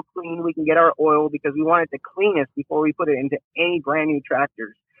see how clean we can get our oil because we wanted the cleanest before we put it into any brand new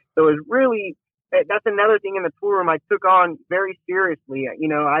tractors. So it was really, that's another thing in the tool room I took on very seriously.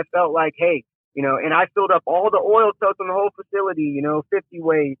 I felt like, hey, and I filled up all the oil totes in the whole facility, 50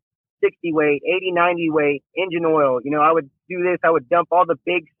 weight, 60 weight, 80, 90 weight, engine oil. I would do this. I would dump all the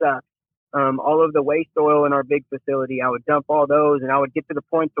big stuff, all of the waste oil in our big facility. I would dump all those, and I would get to the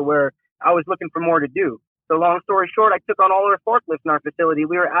point to where I was looking for more to do. So long story short, I took on all our forklifts in our facility.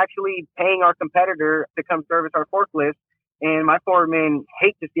 We were actually paying our competitor to come service our forklifts. And my foreman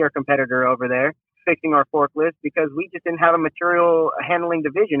hate to see our competitor over there fixing our forklifts because we just didn't have a material handling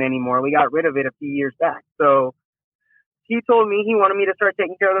division anymore. We got rid of it a few years back. So he told me he wanted me to start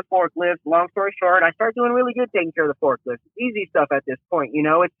taking care of the forklifts. Long story short, I started doing really good taking care of the forklifts. Easy stuff at this point.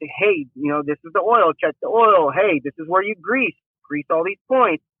 It's, hey, this is the oil, check the oil. Hey, this is where you grease all these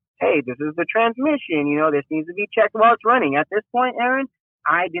points. Hey, this is the transmission. This needs to be checked while it's running. At this point, Aaron,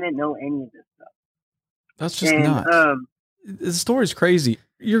 I didn't know any of this stuff. That's just nuts. The story's crazy.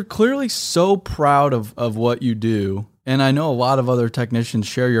 You're clearly so proud of what you do. And I know a lot of other technicians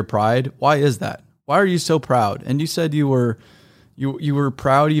share your pride. Why is that? Why are you so proud? And you said you were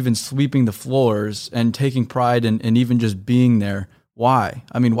proud even sweeping the floors and taking pride in even just being there. Why?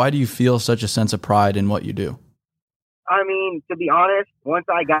 I mean, why do you feel such a sense of pride in what you do? I mean, to be honest, once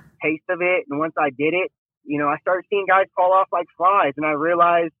I got a taste of it and once I did it, I started seeing guys fall off like flies, and I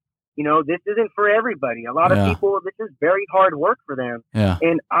realized, this isn't for everybody. A lot of people, this is very hard work for them. Yeah.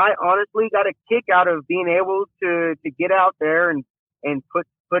 And I honestly got a kick out of being able to get out there and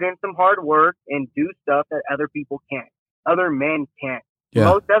put in some hard work and do stuff that other people can't. Other men can't. Yeah.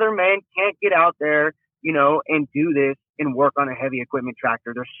 Most other men can't get out there, and do this and work on a heavy equipment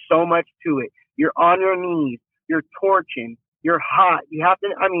tractor. There's so much to it. You're on your knees. You're torching, you're hot. You have to,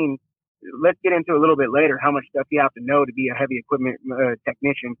 let's get into a little bit later how much stuff you have to know to be a heavy equipment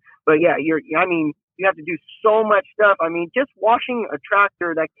technician. But yeah, you have to do so much stuff. Just washing a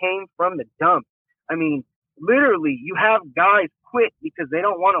tractor that came from the dump. Literally, you have guys quit because they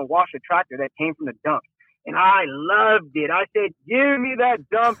don't want to wash a tractor that came from the dump. And I loved it. I said, give me that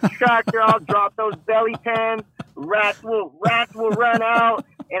dump tractor. I'll drop those belly pans. Rats will run out.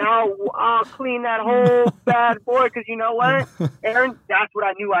 And I'll clean that whole bad boy because you know what, Aaron? That's what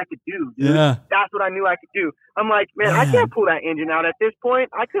I knew I could do, dude. Yeah. That's what I knew I could do. I'm like, man, I can't pull that engine out at this point.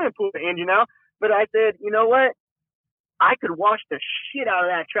 I couldn't pull the engine out. But I said, you know what? I could wash the shit out of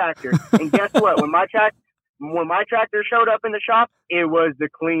that tractor. And guess what? When my tractor showed up in the shop, it was the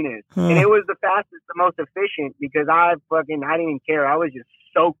cleanest. And it was the fastest, the most efficient because I didn't even care. I was just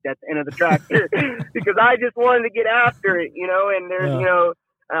soaked at the end of the tractor because I just wanted to get after it, and there's,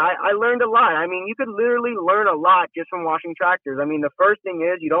 I learned a lot. You could literally learn a lot just from washing tractors. The first thing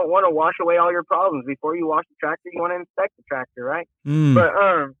is you don't want to wash away all your problems. Before you wash the tractor, you want to inspect the tractor, right?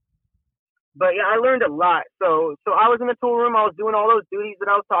 But yeah, I learned a lot. So I was in the tool room. I was doing all those duties that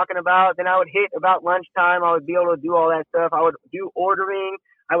I was talking about. Then I would hit about lunchtime. I would be able to do all that stuff. I would do ordering.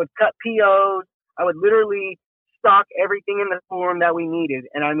 I would cut POs. I would literally stock everything in the tool room that we needed.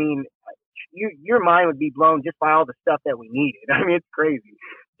 And your mind would be blown just by all the stuff that we needed. It's crazy.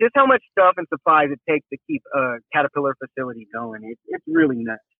 Just how much stuff and supplies it takes to keep a Caterpillar facility going. It's really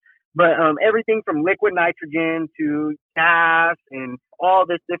nuts. But everything from liquid nitrogen to gas and all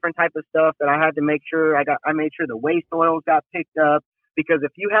this different type of stuff that I had to make sure I made sure the waste oils got picked up, because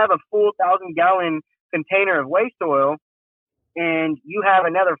if you have a full 1,000-gallon container of waste oil and you have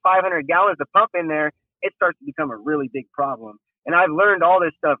another 500 gallons to pump in there, it starts to become a really big problem. And I've learned all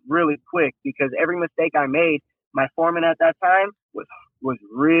this stuff really quick because every mistake I made, my foreman at that time was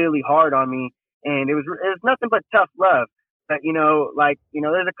really hard on me, and it was nothing but tough love. But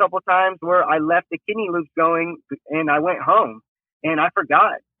there's a couple times where I left the kidney loops going and I went home and I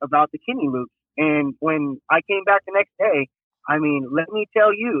forgot about the kidney loops. And when I came back the next day, let me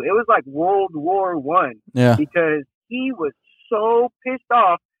tell you, it was like World War I. Yeah. Because he was so pissed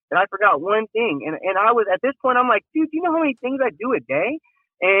off that I forgot one thing. And I was, at this point, I'm like, dude, do you know how many things I do a day?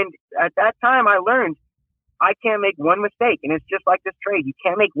 And at that time I learned I can't make one mistake. And it's just like this trade. You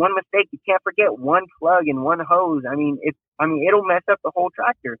can't make one mistake. You can't forget one plug and one hose. I mean, it'll mess up the whole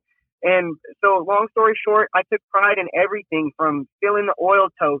tractor. And so long story short, I took pride in everything from filling the oil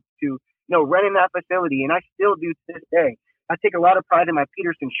totes to, running that facility. And I still do to this day. I take a lot of pride in my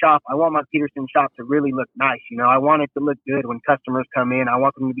Peterson shop. I want my Peterson shop to really look nice. I want it to look good when customers come in. I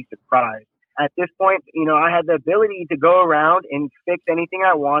want them to be surprised. At this point, I had the ability to go around and fix anything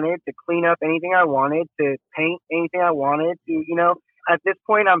I wanted, to clean up anything I wanted, to paint anything I wanted to, at this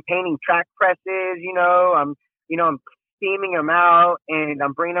point I'm painting track presses, I'm steaming them out and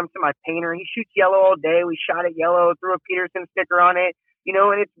I'm bringing them to my painter. He shoots yellow all day. We shot it yellow, threw a Peterson sticker on it,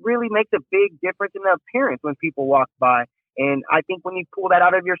 and it really makes a big difference in the appearance when people walk by. And I think when you pull that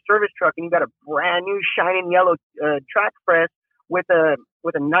out of your service truck and you got a brand new shining yellow track press with a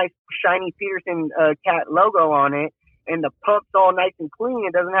nice shiny Peterson cat logo on it, and the pump's all nice and clean,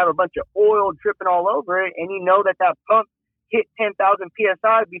 it doesn't have a bunch of oil dripping all over it, and you know that pump hit 10,000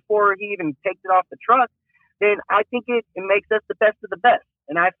 psi before he even takes it off the truck, then I think it makes us the best of the best.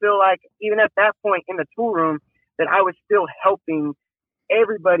 And I feel like even at that point in the tool room that I was still helping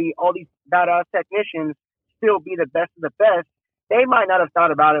everybody, all these badass technicians, still be the best of the best. They might not have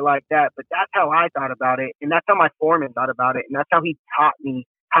thought about it like that, but that's how I thought about it. And that's how my foreman thought about it. And that's how he taught me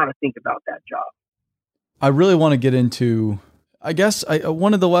how to think about that job. I really want to get into, I guess,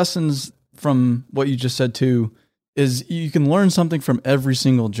 one of the lessons from what you just said too, is you can learn something from every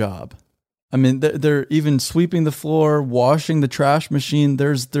single job. I mean, they're even sweeping the floor, washing the trash machine.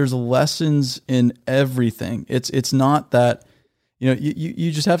 There's lessons in everything. It's not that,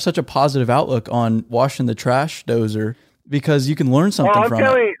 you just have such a positive outlook on washing the trash dozer because you can learn something from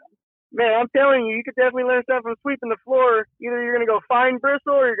it. I'm telling you, you could definitely learn something from sweeping the floor. Either you're going to go fine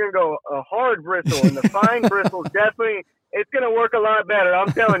bristle or you're going to go a hard bristle. And the fine bristle definitely, it's going to work a lot better.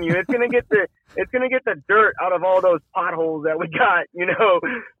 I'm telling you, it's going to get the dirt out of all those potholes that we got,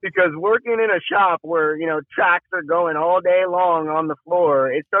 because working in a shop where, tracks are going all day long on the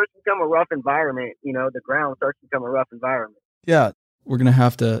floor, it starts to become a rough environment. The ground starts to become a rough environment. Yeah. We're going to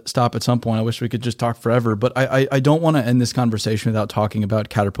have to stop at some point. I wish we could just talk forever, but I don't want to end this conversation without talking about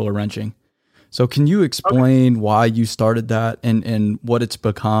Caterpillar wrenching. So can you explain why you started that and what it's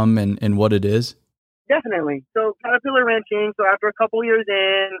become and what it is? Definitely. So Caterpillar wrenching. So after a couple years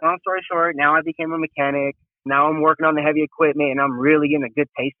in, long story short, now I became a mechanic. Now I'm working on the heavy equipment and I'm really getting a good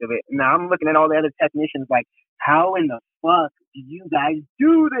taste of it. Now I'm looking at all the other technicians like, how in the fuck do you guys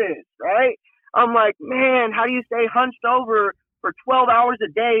do this? Right? I'm like, man, how do you stay hunched over for 12 hours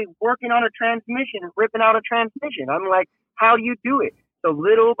a day working on a transmission, ripping out a transmission? I'm like, how do you do it? So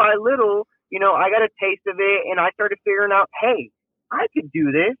little by little, I got a taste of it and I started figuring out, hey, I could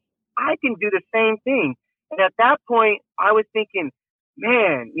do this. I can do the same thing. And at that point, I was thinking,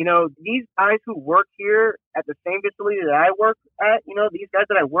 man, these guys who work here at the same facility that I work at, these guys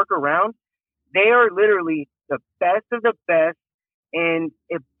that I work around, they are literally the best of the best. And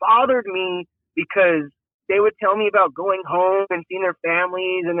it bothered me because they would tell me about going home and seeing their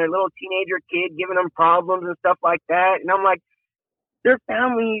families and their little teenager kid giving them problems and stuff like that. And I'm like, their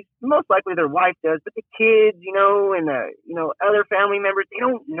families, most likely their wife does, but the kids, and other family members, they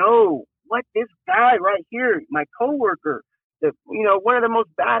don't know what this guy right here, my coworker, one of the most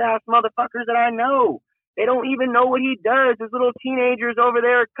badass motherfuckers that I know, they don't even know what he does. His little teenagers over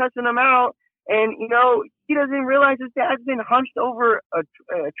there cussing him out. And, he doesn't realize his dad's been hunched over a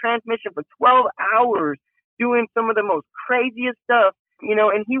transmission for 12 hours doing some of the most craziest stuff,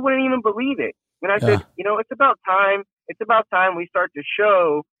 and he wouldn't even believe it. And I said, it's about time. It's about time we start to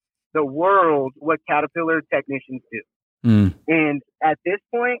show the world what Caterpillar technicians do. And at this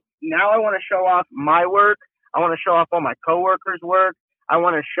point, now I want to show off my work. I want to show off all my coworkers' work. I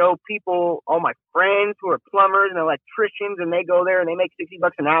want to show people, all my friends who are plumbers and electricians, and they go there and they make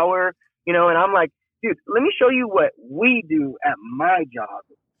 $60 an hour, and I'm like, dude, let me show you what we do at my job.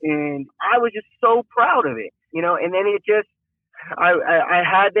 And I was just so proud of it, and then it just, I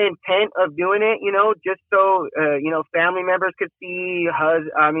had the intent of doing it, just so, family members could see,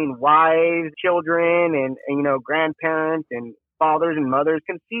 wives, children, and grandparents and fathers and mothers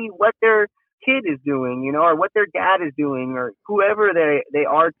can see what their kid is doing, or what their dad is doing, or whoever they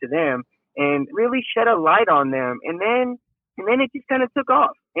are to them, and really shed a light on them. And then it just kind of took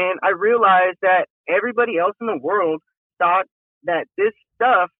off. And I realized that everybody else in the world thought that this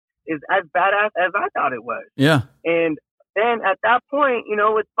stuff is as badass as I thought it was. Yeah. And then at that point,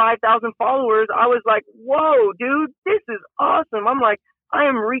 with 5,000 followers, I was like, whoa, dude, this is awesome. I'm like, I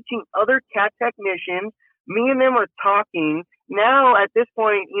am reaching other CAT technicians. Me and them are talking. Now, at this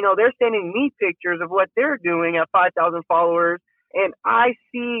point, they're sending me pictures of what they're doing at 5,000 followers. And I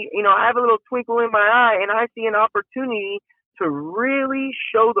see, I have a little twinkle in my eye and I see an opportunity to really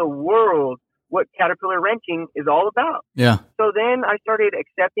show the world what Caterpillar wrenching is all about. Yeah. So then I started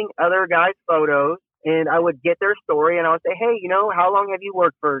accepting other guys' photos, and I would get their story, and I would say, hey, how long have you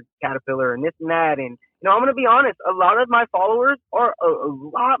worked for Caterpillar and this and that? And, I'm going to be honest, a lot of my followers are a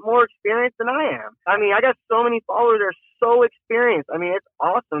lot more experienced than I am. I mean, I got so many followers that are so experienced. I mean, it's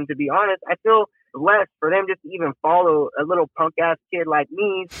awesome, to be honest. I feel blessed for them just to even follow a little punk-ass kid like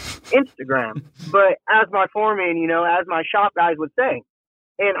me's Instagram. But as my foreman, as my shop guys would say,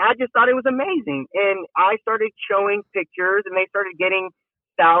 and I just thought it was amazing. And I started showing pictures, and they started getting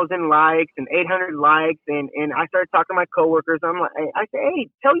 1,000 likes and 800 likes. And I started talking to my coworkers. I say, hey,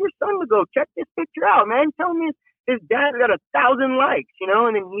 tell your son to go check this picture out, man. Tell him his dad got 1,000 likes,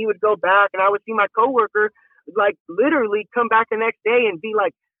 And then he would go back, and I would see my coworker like literally come back the next day and be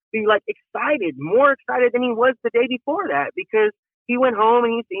excited, more excited than he was the day before that, because he went home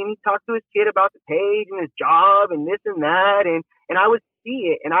and he talked to his kid about the page and his job and this and that. And I would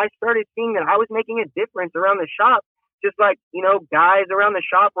see it, and I started seeing that I was making a difference around the shop, just like, guys around the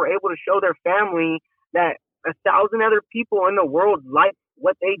shop were able to show their family that 1,000 other people in the world like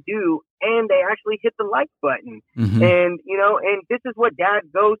what they do, and they actually hit the like button. Mm-hmm. And, and this is what dad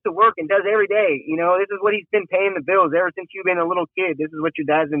goes to work and does every day. This is what he's been paying the bills ever since you've been a little kid. This is what your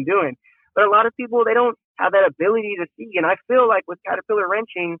dad's been doing. But a lot of people, they don't have that ability to see. And I feel like with Caterpillar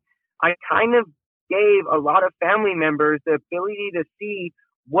Wrenching, I kind of gave a lot of family members the ability to see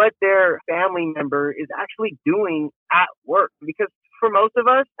what their family member is actually doing at work. Because for most of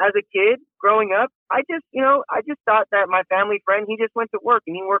us as a kid growing up, I just thought that my family friend, he just went to work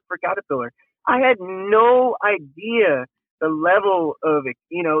and he worked for Caterpillar. I had no idea the level of,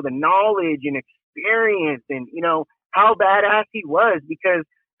 the knowledge and experience and, how badass he was. Because,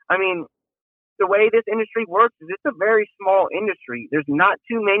 I mean, the way this industry works is it's a very small industry. There's not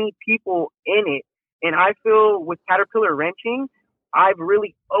too many people in it. And I feel with Caterpillar Wrenching, I've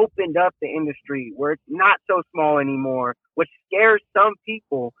really opened up the industry where it's not so small anymore, which scares some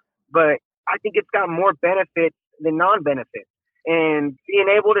people, but I think it's got more benefits than non-benefits. And being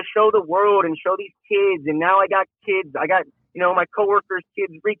able to show the world and show these kids, and now I got kids, my coworkers'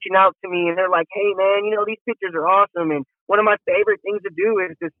 kids reaching out to me, and they're like, hey man, these pictures are awesome. And one of my favorite things to do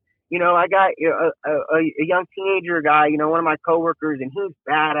is just, I got a young teenager guy, one of my coworkers, and he's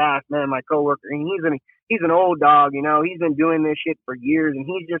badass, man, my coworker, and he's an old dog, he's been doing this shit for years, and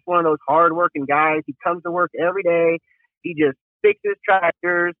he's just one of those hardworking guys. He comes to work every day. He just fixes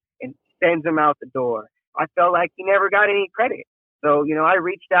tractors and sends them out the door. I felt like he never got any credit. So, I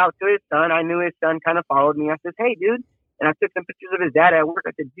reached out to his son. I knew his son kind of followed me. I said, hey, dude. And I took some pictures of his dad at work.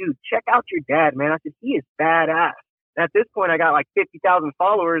 I said, dude, check out your dad, man. I said, he is badass. And at this point, I got like 50,000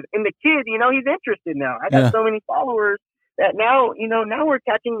 followers. And the kid, he's interested now. I got so many followers that now, now we're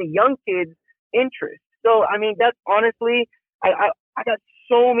catching the young kids' interest. So, I mean, that's honestly, I got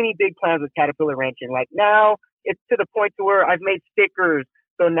so many big plans with Caterpillar Wrenching. Like now it's to the point to where I've made stickers.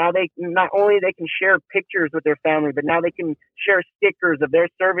 So now they not only they can share pictures with their family, but now they can share stickers of their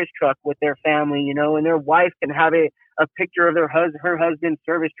service truck with their family, and their wife can have a picture of her husband's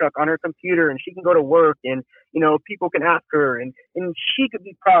service truck on her computer, and she can go to work, and, people can ask her, and she could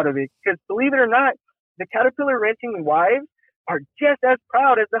be proud of it. Because believe it or not, the Caterpillar Wrenching wives are just as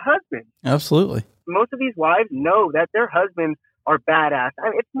proud as the husbands. Absolutely. Most of these wives know that their husbands are badass. I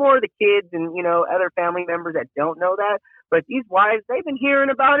mean, it's more the kids and, other family members that don't know that. But these wives, they've been hearing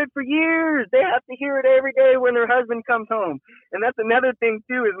about it for years. They have to hear it every day when their husband comes home. And that's another thing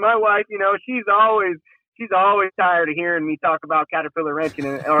too, is my wife, she's always tired of hearing me talk about Caterpillar Wrenching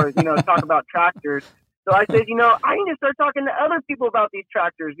or talk about tractors. So I said, I need to start talking to other people about these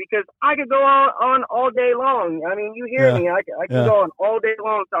tractors, because I could go on all day long. I mean, you hear me. I can go on all day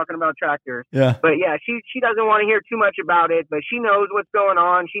long talking about tractors. Yeah. But yeah, she doesn't want to hear too much about it, but she knows what's going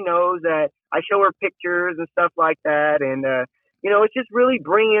on. She knows that I show her pictures and stuff like that. And, it's just really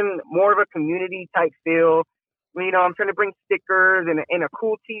bringing more of a community type feel. I'm trying to bring stickers and a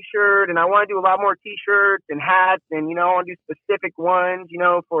cool T-shirt, and I want to do a lot more T-shirts and hats, and, I want to do specific ones,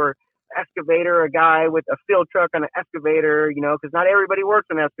 for excavator, a guy with a field truck on an excavator, because not everybody works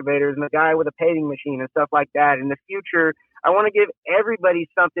on excavators, and a guy with a paving machine and stuff like that. In the future, I want to give everybody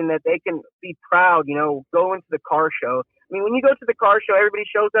something that they can be proud, go into the car show. I mean, when you go to the car show, everybody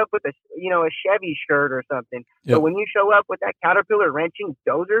shows up with a Chevy shirt or something. Yep. But when you show up with that Caterpillar Wrenching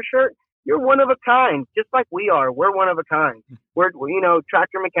Dozer shirt, you're one of a kind, just like we are. We're one of a kind. We're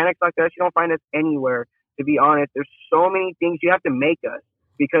tractor mechanics like us, you don't find us anywhere, to be honest. There's so many things you have to make us,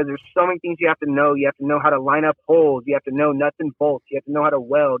 because there's so many things you have to know. You have to know how to line up holes. You have to know nuts and bolts. You have to know how to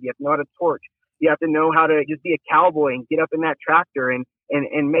weld. You have to know how to torch. You have to know how to just be a cowboy and get up in that tractor and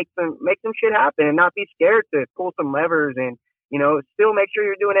make some shit happen, and not be scared to pull some levers and, still make sure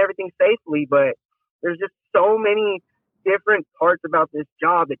you're doing everything safely, but there's just so many different parts about this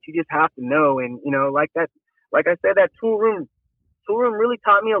job that you just have to know. And, like I said, that tool room really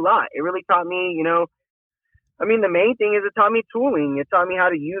taught me a lot. It really taught me, the main thing is it taught me tooling. It taught me how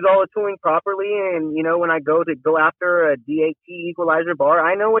to use all the tooling properly. And, when I go after a DAT equalizer bar,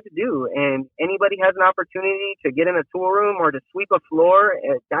 I know what to do. And anybody has an opportunity to get in a tool room or to sweep a floor,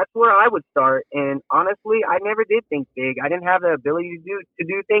 that's where I would start. And honestly, I never did think big. I didn't have the ability to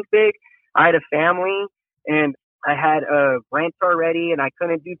do think big. I had a family and I had a branch already, and I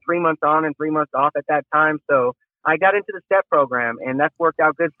couldn't do 3 months on and 3 months off at that time. So I got into the STEP program, and that's worked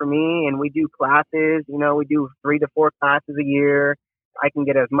out good for me. And we do classes, we do 3 to 4 classes a year. I can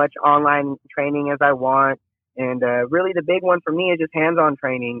get as much online training as I want. And really the big one for me is just hands-on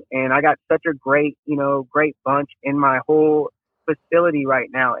training. And I got such a great bunch in my whole facility right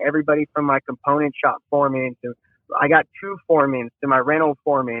now. Everybody from my component shop foreman to I got 2 foremen to my rental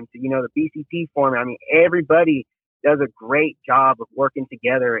foreman to, the BCP foreman. I mean, everybody does a great job of working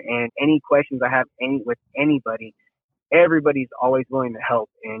together, and any questions I have with anybody, everybody's always willing to help.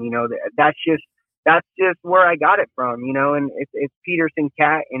 And, that's just where I got it from, and it's Peterson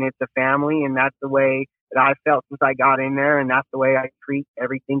Cat, and it's a family, and that's the way that I felt since I got in there. And that's the way I treat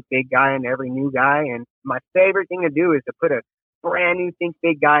every Think Big guy and every new guy. And my favorite thing to do is to put a brand new Think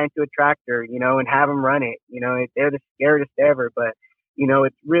Big guy into a tractor, and have them run it. They're the scariest ever, but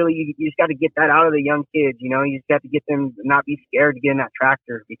it's really, you just got to get that out of the young kids. You just got to get them to not be scared to get in that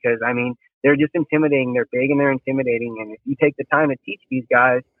tractor, because they're just intimidating. They're big and they're intimidating. And if you take the time to teach these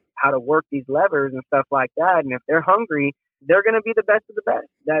guys how to work these levers and stuff like that, and if they're hungry, they're going to be the best of the best.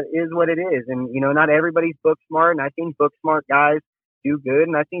 That is what it is. And, not everybody's book smart. And I think book smart guys do good,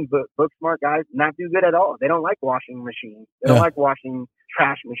 and I think book smart guys not do good at all. They don't like washing machines. They don't like washing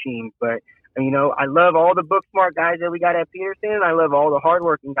trash machines. But I love all the book smart guys that we got at Peterson. I love all the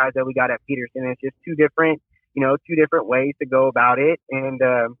hardworking guys that we got at Peterson. It's just two different ways to go about it, and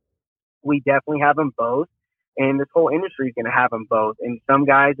we definitely have them both. And this whole industry is going to have them both. And some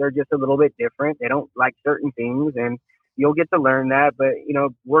guys are just a little bit different. They don't like certain things, and you'll get to learn that. But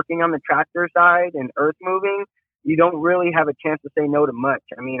working on the tractor side and earth moving, you don't really have a chance to say no to much.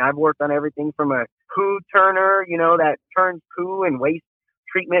 I've worked on everything from a poo turner, that turns poo and waste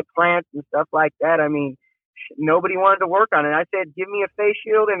treatment plants and stuff like that. Nobody wanted to work on it. I said, give me a face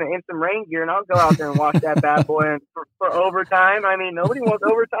shield and some rain gear, and I'll go out there and wash that bad boy for overtime. Nobody wants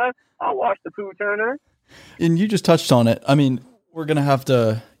overtime. I'll wash the poo turner. And you just touched on it. We're going to have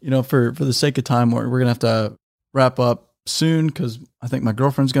to, for the sake of time, we're going to have to wrap up soon, because I think my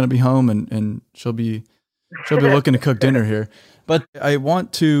girlfriend's going to be home and she'll be looking to cook dinner here. But I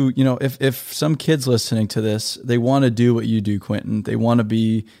want to, if some kids listening to this, they want to do what you do, Quentin. They want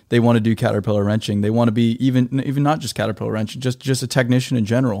to do Caterpillar wrenching. They want to be even not just Caterpillar wrenching, just a technician in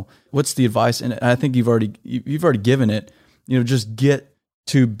general. What's the advice? And I think you've already given it. Just get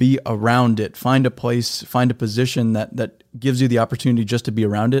to be around it. Find a place, find a position that gives you the opportunity just to be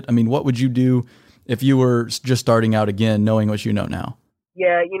around it. What would you do if you were just starting out again, knowing what you know now?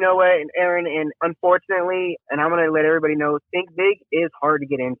 Yeah, you know what, Aaron, and unfortunately, and I'm going to let everybody know, Think Big is hard to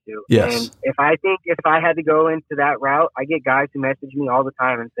get into. Yes. And if I had to go into that route, I get guys who message me all the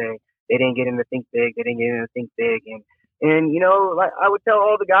time and say they didn't get into Think Big, Think Big. And like I would tell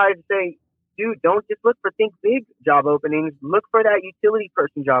all the guys to say, dude, don't just look for Think Big job openings. Look for that utility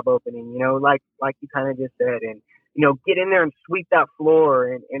person job opening, like you kind of just said. And, get in there and sweep that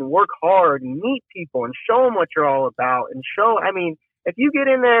floor and work hard and meet people and show them what you're all about. And if you get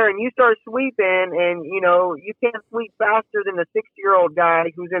in there and you start sweeping and, you can't sweep faster than the 60-year-old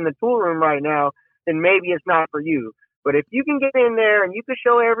guy who's in the tool room right now, then maybe it's not for you. But if you can get in there and you can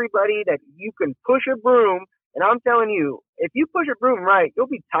show everybody that you can push a broom, and I'm telling you, if you push a broom right, you'll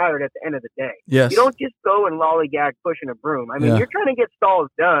be tired at the end of the day. Yes. You don't just go and lollygag pushing a broom. You're trying to get stalls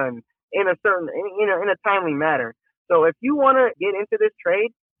done in a timely manner. So if you want to get into this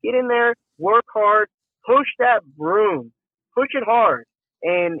trade, get in there, work hard, push that broom. Push it hard,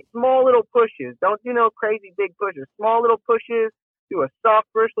 and small little pushes. Don't do no crazy big pushes. Small little pushes to a soft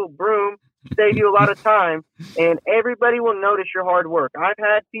bristle broom save you a lot of time, and everybody will notice your hard work. I've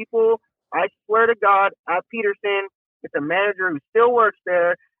had people, I swear to God, at Peterson, it's a manager who still works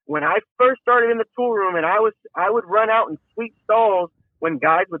there. When I first started in the tool room, and I would run out and sweep stalls when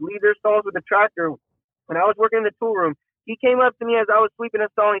guys would leave their stalls with the tractor. When I was working in the tool room, he came up to me as I was sweeping a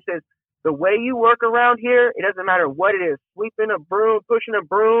stall, and he says, the way you work around here, it doesn't matter what it is, sweeping a broom, pushing a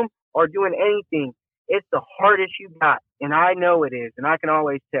broom, or doing anything. It's the hardest you got. And I know it is, and I can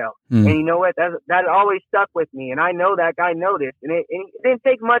always tell. And you know what? That always stuck with me. And I know that guy noticed. And it didn't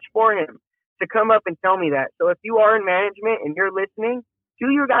take much for him to come up and tell me that. So if you are in management and you're listening, do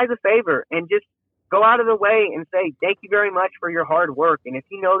your guys a favor and just go out of the way and say, thank you very much for your hard work. And if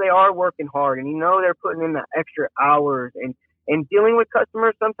you know they are working hard and you know they're putting in the extra hours, and dealing with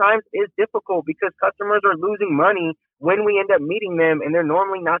customers sometimes is difficult because customers are losing money when we end up meeting them and they're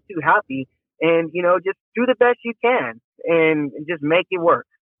normally not too happy. And, just do the best you can and just make it work.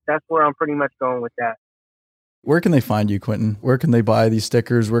 That's where I'm pretty much going with that. Where can they find you, Quentin? Where can they buy these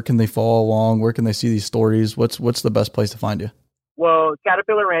stickers? Where can they follow along? Where can they see these stories? What's the best place to find you? Well,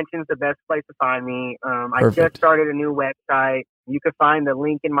 Caterpillar Wrenching is the best place to find me. I just started a new website. You can find the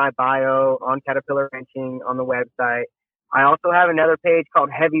link in my bio on Caterpillar Wrenching on the website. I also have another page called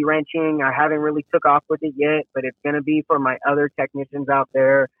Heavy Wrenching. I haven't really took off with it yet, but it's going to be for my other technicians out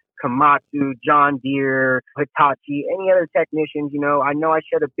there. Komatsu, John Deere, Hitachi, any other technicians. I know I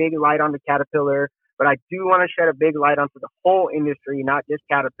shed a big light on the Caterpillar, but I do want to shed a big light onto the whole industry, not just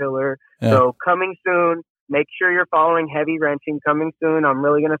Caterpillar. Yeah. So coming soon, make sure you're following Heavy Wrenching. Coming soon, I'm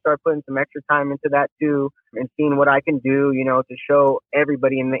really going to start putting some extra time into that too and seeing what I can do, to show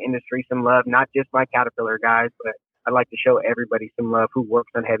everybody in the industry some love, not just my Caterpillar guys, but I'd like to show everybody some love who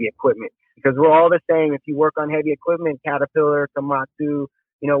works on heavy equipment because we're all the same. If you work on heavy equipment, Caterpillar, Komatsu,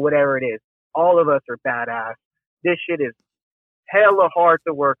 whatever it is, all of us are badass. This shit is hella hard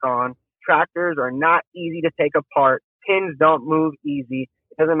to work on. Tractors are not easy to take apart. Pins don't move easy.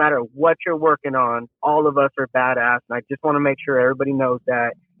 It doesn't matter what you're working on. All of us are badass. And I just want to make sure everybody knows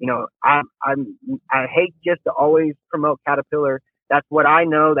that, I hate just to always promote Caterpillar. That's what I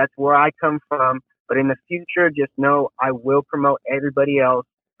know. That's where I come from. But in the future, just know I will promote everybody else.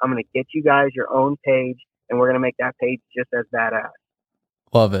 I'm going to get you guys your own page, and we're going to make that page just as badass.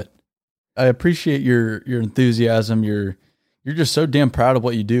 Love it. I appreciate your enthusiasm. You're just so damn proud of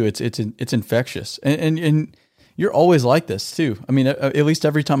what you do. It's infectious, and you're always like this too. I mean, at least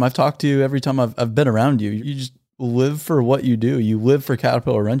every time I've talked to you, every time I've been around you, you just live for what you do. You live for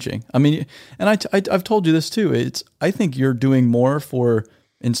Caterpillar Wrenching. I mean, and I've told you this too. I think you're doing more for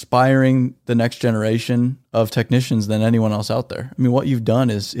inspiring the next generation of technicians than anyone else out there. I mean, what you've done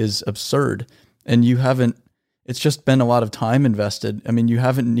is absurd, and you haven't. It's just been a lot of time invested. I mean, you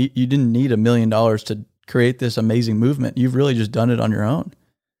didn't need $1 million to create this amazing movement. You've really just done it on your own.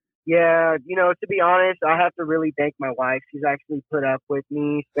 Yeah, to be honest, I have to really thank my wife. She's actually put up with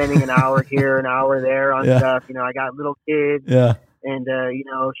me spending an hour here, an hour there on stuff. I got little kids. Yeah. And,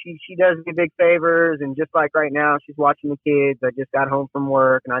 she does me big favors. And just like right now, she's watching the kids. I just got home from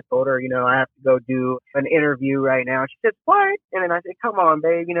work and I told her, I have to go do an interview right now. She said, what? And then I said, come on,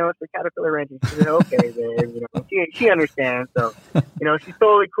 babe, it's the Caterpillar Wrenching. She said, okay, babe, she understands. So, she's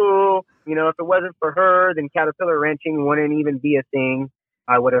totally cool. If it wasn't for her, then Caterpillar Wrenching wouldn't even be a thing.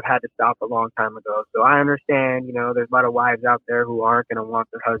 I would have had to stop a long time ago. So I understand, there's a lot of wives out there who aren't going to want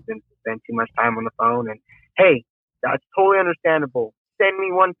their husbands to spend too much time on the phone. And hey, that's totally understandable. Send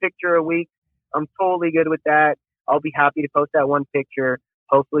me one picture a week. I'm totally good with that. I'll be happy to post that one picture.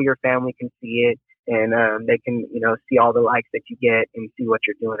 Hopefully your family can see it and they can, see all the likes that you get and see what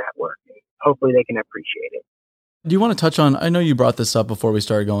you're doing at work. And hopefully they can appreciate it. Do you want to touch on, I know you brought this up before we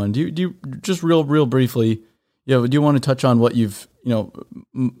started going. Do you just real briefly, do you want to touch on what you've,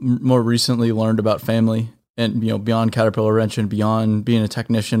 more recently learned about family and, beyond Caterpillar Wrenching, beyond being a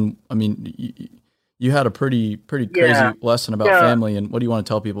technician? I mean, you had a pretty crazy lesson about family, and what do you want to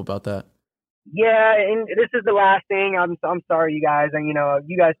tell people about that? Yeah, and this is the last thing. I'm sorry, you guys, and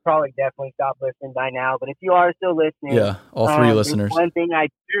you guys probably definitely stopped listening by now. But if you are still listening, all three listeners. One thing I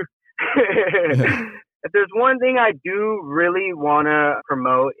do, if there's one thing I do really want to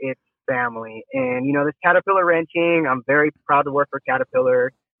promote, it's family. And this Caterpillar Wrenching, I'm very proud to work for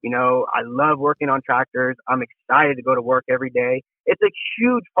Caterpillar. I love working on tractors. I'm excited to go to work every day. It's a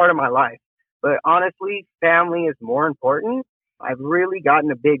huge part of my life. But honestly, family is more important. I've really gotten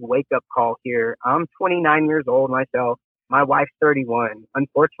a big wake-up call here. I'm 29 years old myself. My wife's 31.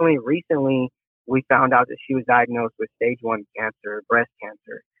 Unfortunately, recently, we found out that she was diagnosed with stage 1 cancer, breast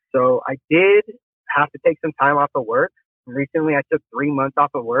cancer. So I did have to take some time off of work. Recently, I took 3 months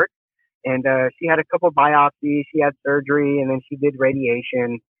off of work. And she had a couple biopsies. She had surgery, and then she did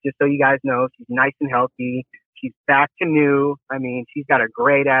radiation. Just so you guys know, she's nice and healthy. She's back to new. I mean, she's got a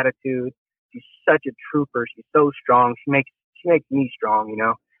great attitude. She's such a trooper. She's so strong. She makes me strong,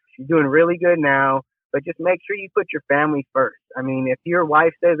 She's doing really good now, but just make sure you put your family first. I mean, if your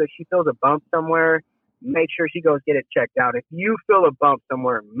wife says that she feels a bump somewhere, make sure she goes get it checked out. If you feel a bump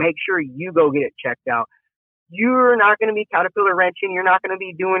somewhere, make sure you go get it checked out. You're not going to be Caterpillar Wrenching. You're not going to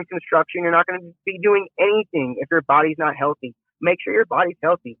be doing construction. You're not going to be doing anything if your body's not healthy. Make sure your body's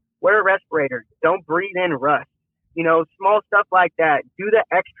healthy. Wear a respirator. Don't breathe in rust. small stuff like that. Do the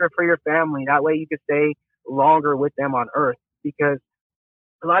extra for your family. That way you can stay longer with them on earth, because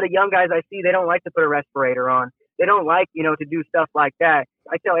a lot of young guys I see, they don't like to put a respirator on. They don't like, to do stuff like that.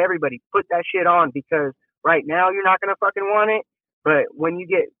 I tell everybody, put that shit on, because right now you're not going to fucking want it. But when you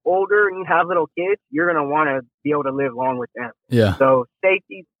get older and you have little kids, you're going to want to be able to live long with them. Yeah. So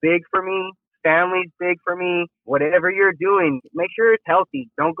safety's big for me. Family's big for me. Whatever you're doing, make sure it's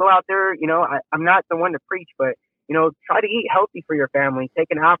healthy. Don't go out there. I'm not the one to preach, but, try to eat healthy for your family. Take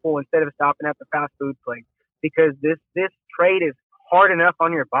an apple instead of stopping at the fast food place, because this trade is hard enough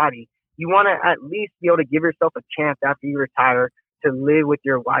on your body. You want to at least be able to give yourself a chance after you retire to live with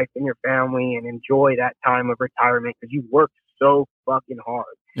your wife and your family and enjoy that time of retirement, because you worked so fucking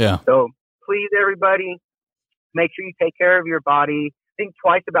hard. Yeah. So please, everybody, make sure you take care of your body. Think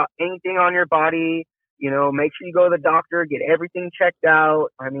twice about anything on your body. Make sure you go to the doctor, get everything checked out.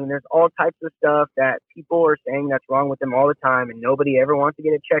 I mean, there's all types of stuff that people are saying that's wrong with them all the time, and nobody ever wants to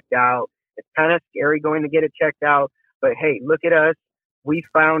get it checked out. It's kind of scary going to get it checked out. But hey, look at us. We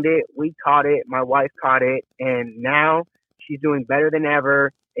found it. We caught it. My wife caught it. And now she's doing better than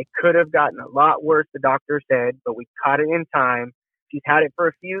ever. It could have gotten a lot worse, the doctor said, but we caught it in time. She's had it for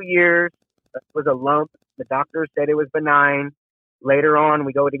a few years. It was a lump. The doctor said it was benign. Later on,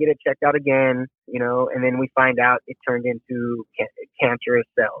 we go to get it checked out again, and then we find out it turned into cancerous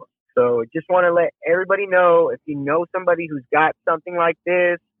cells. So just want to let everybody know, if you know somebody who's got something like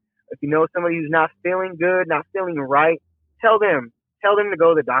this, if you know somebody who's not feeling good, not feeling right, tell them to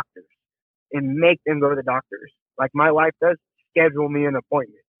go to the doctors and make them go to the doctors. Like my wife does, schedule me an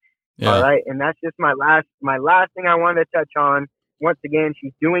appointment. Yeah. All right. And that's just my last thing I wanted to touch on. Once again,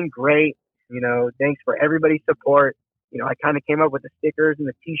 she's doing great. Thanks for everybody's support. I kind of came up with the stickers and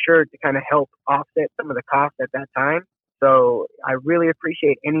the t-shirt to kind of help offset some of the costs at that time. So I really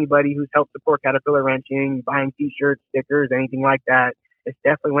appreciate anybody who's helped support Caterpillar Wrenching, buying t-shirts, stickers, anything like that. It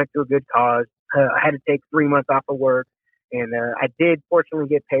definitely went to a good cause. I had to take 3 months off of work, and I did fortunately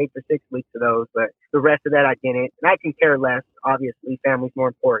get paid for 6 weeks of those, but the rest of that I didn't. And I can care less. Obviously, family's more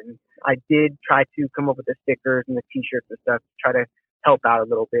important. I did try to come up with the stickers and the t-shirts and stuff to try to help out a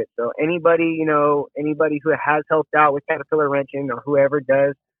little bit. So anybody who has helped out with Caterpillar Wrenching, or whoever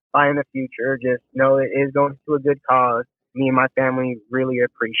does buy in the future, just know it is going to a good cause. Me and my family really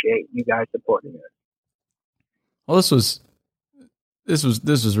appreciate you guys supporting us. Well, this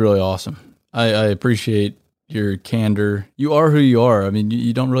was really awesome. I appreciate your candor. You are who you are. I mean,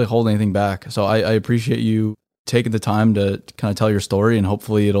 you don't really hold anything back. So I appreciate you taking the time to kind of tell your story, and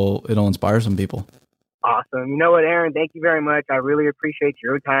hopefully it'll inspire some people. Awesome. You know what, Aaron? Thank you very much. I really appreciate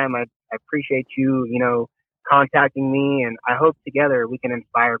your time. I appreciate you, contacting me, and I hope together we can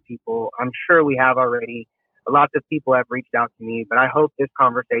inspire people. I'm sure we have already. Lots of people have reached out to me, but I hope this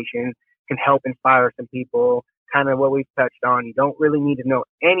conversation can help inspire some people. Kind of what we've touched on. You don't really need to know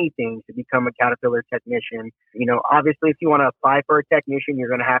anything to become a Caterpillar technician. Obviously, if you want to apply for a technician, you're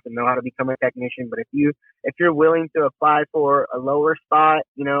going to have to know how to become a technician. But if you're willing to apply for a lower spot,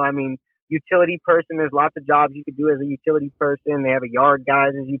 utility person, there's lots of jobs you could do as a utility person. They have a yard guy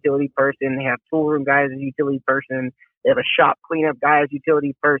as a utility person. They have tool room guys as a utility person. They have a shop cleanup guy as a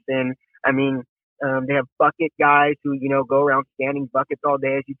utility person. They have bucket guys who, go around standing buckets all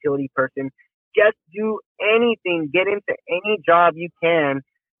day as utility person. Just do anything. Get into any job you can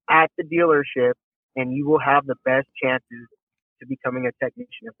at the dealership, and you will have the best chances to becoming a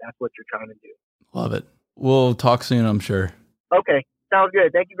technician if that's what you're trying to do. Love it. We'll talk soon, I'm sure. Okay. Sounds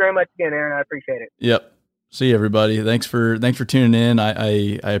good. Thank you very much again, Aaron. I appreciate it. Yep. See you, everybody. Thanks for tuning in.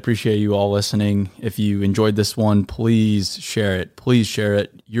 I appreciate you all listening. If you enjoyed this one, please share it. Please share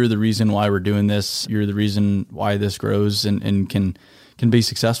it. You're the reason why we're doing this. You're the reason why this grows and can be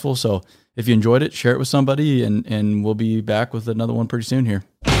successful. So if you enjoyed it, share it with somebody, and we'll be back with another one pretty soon here.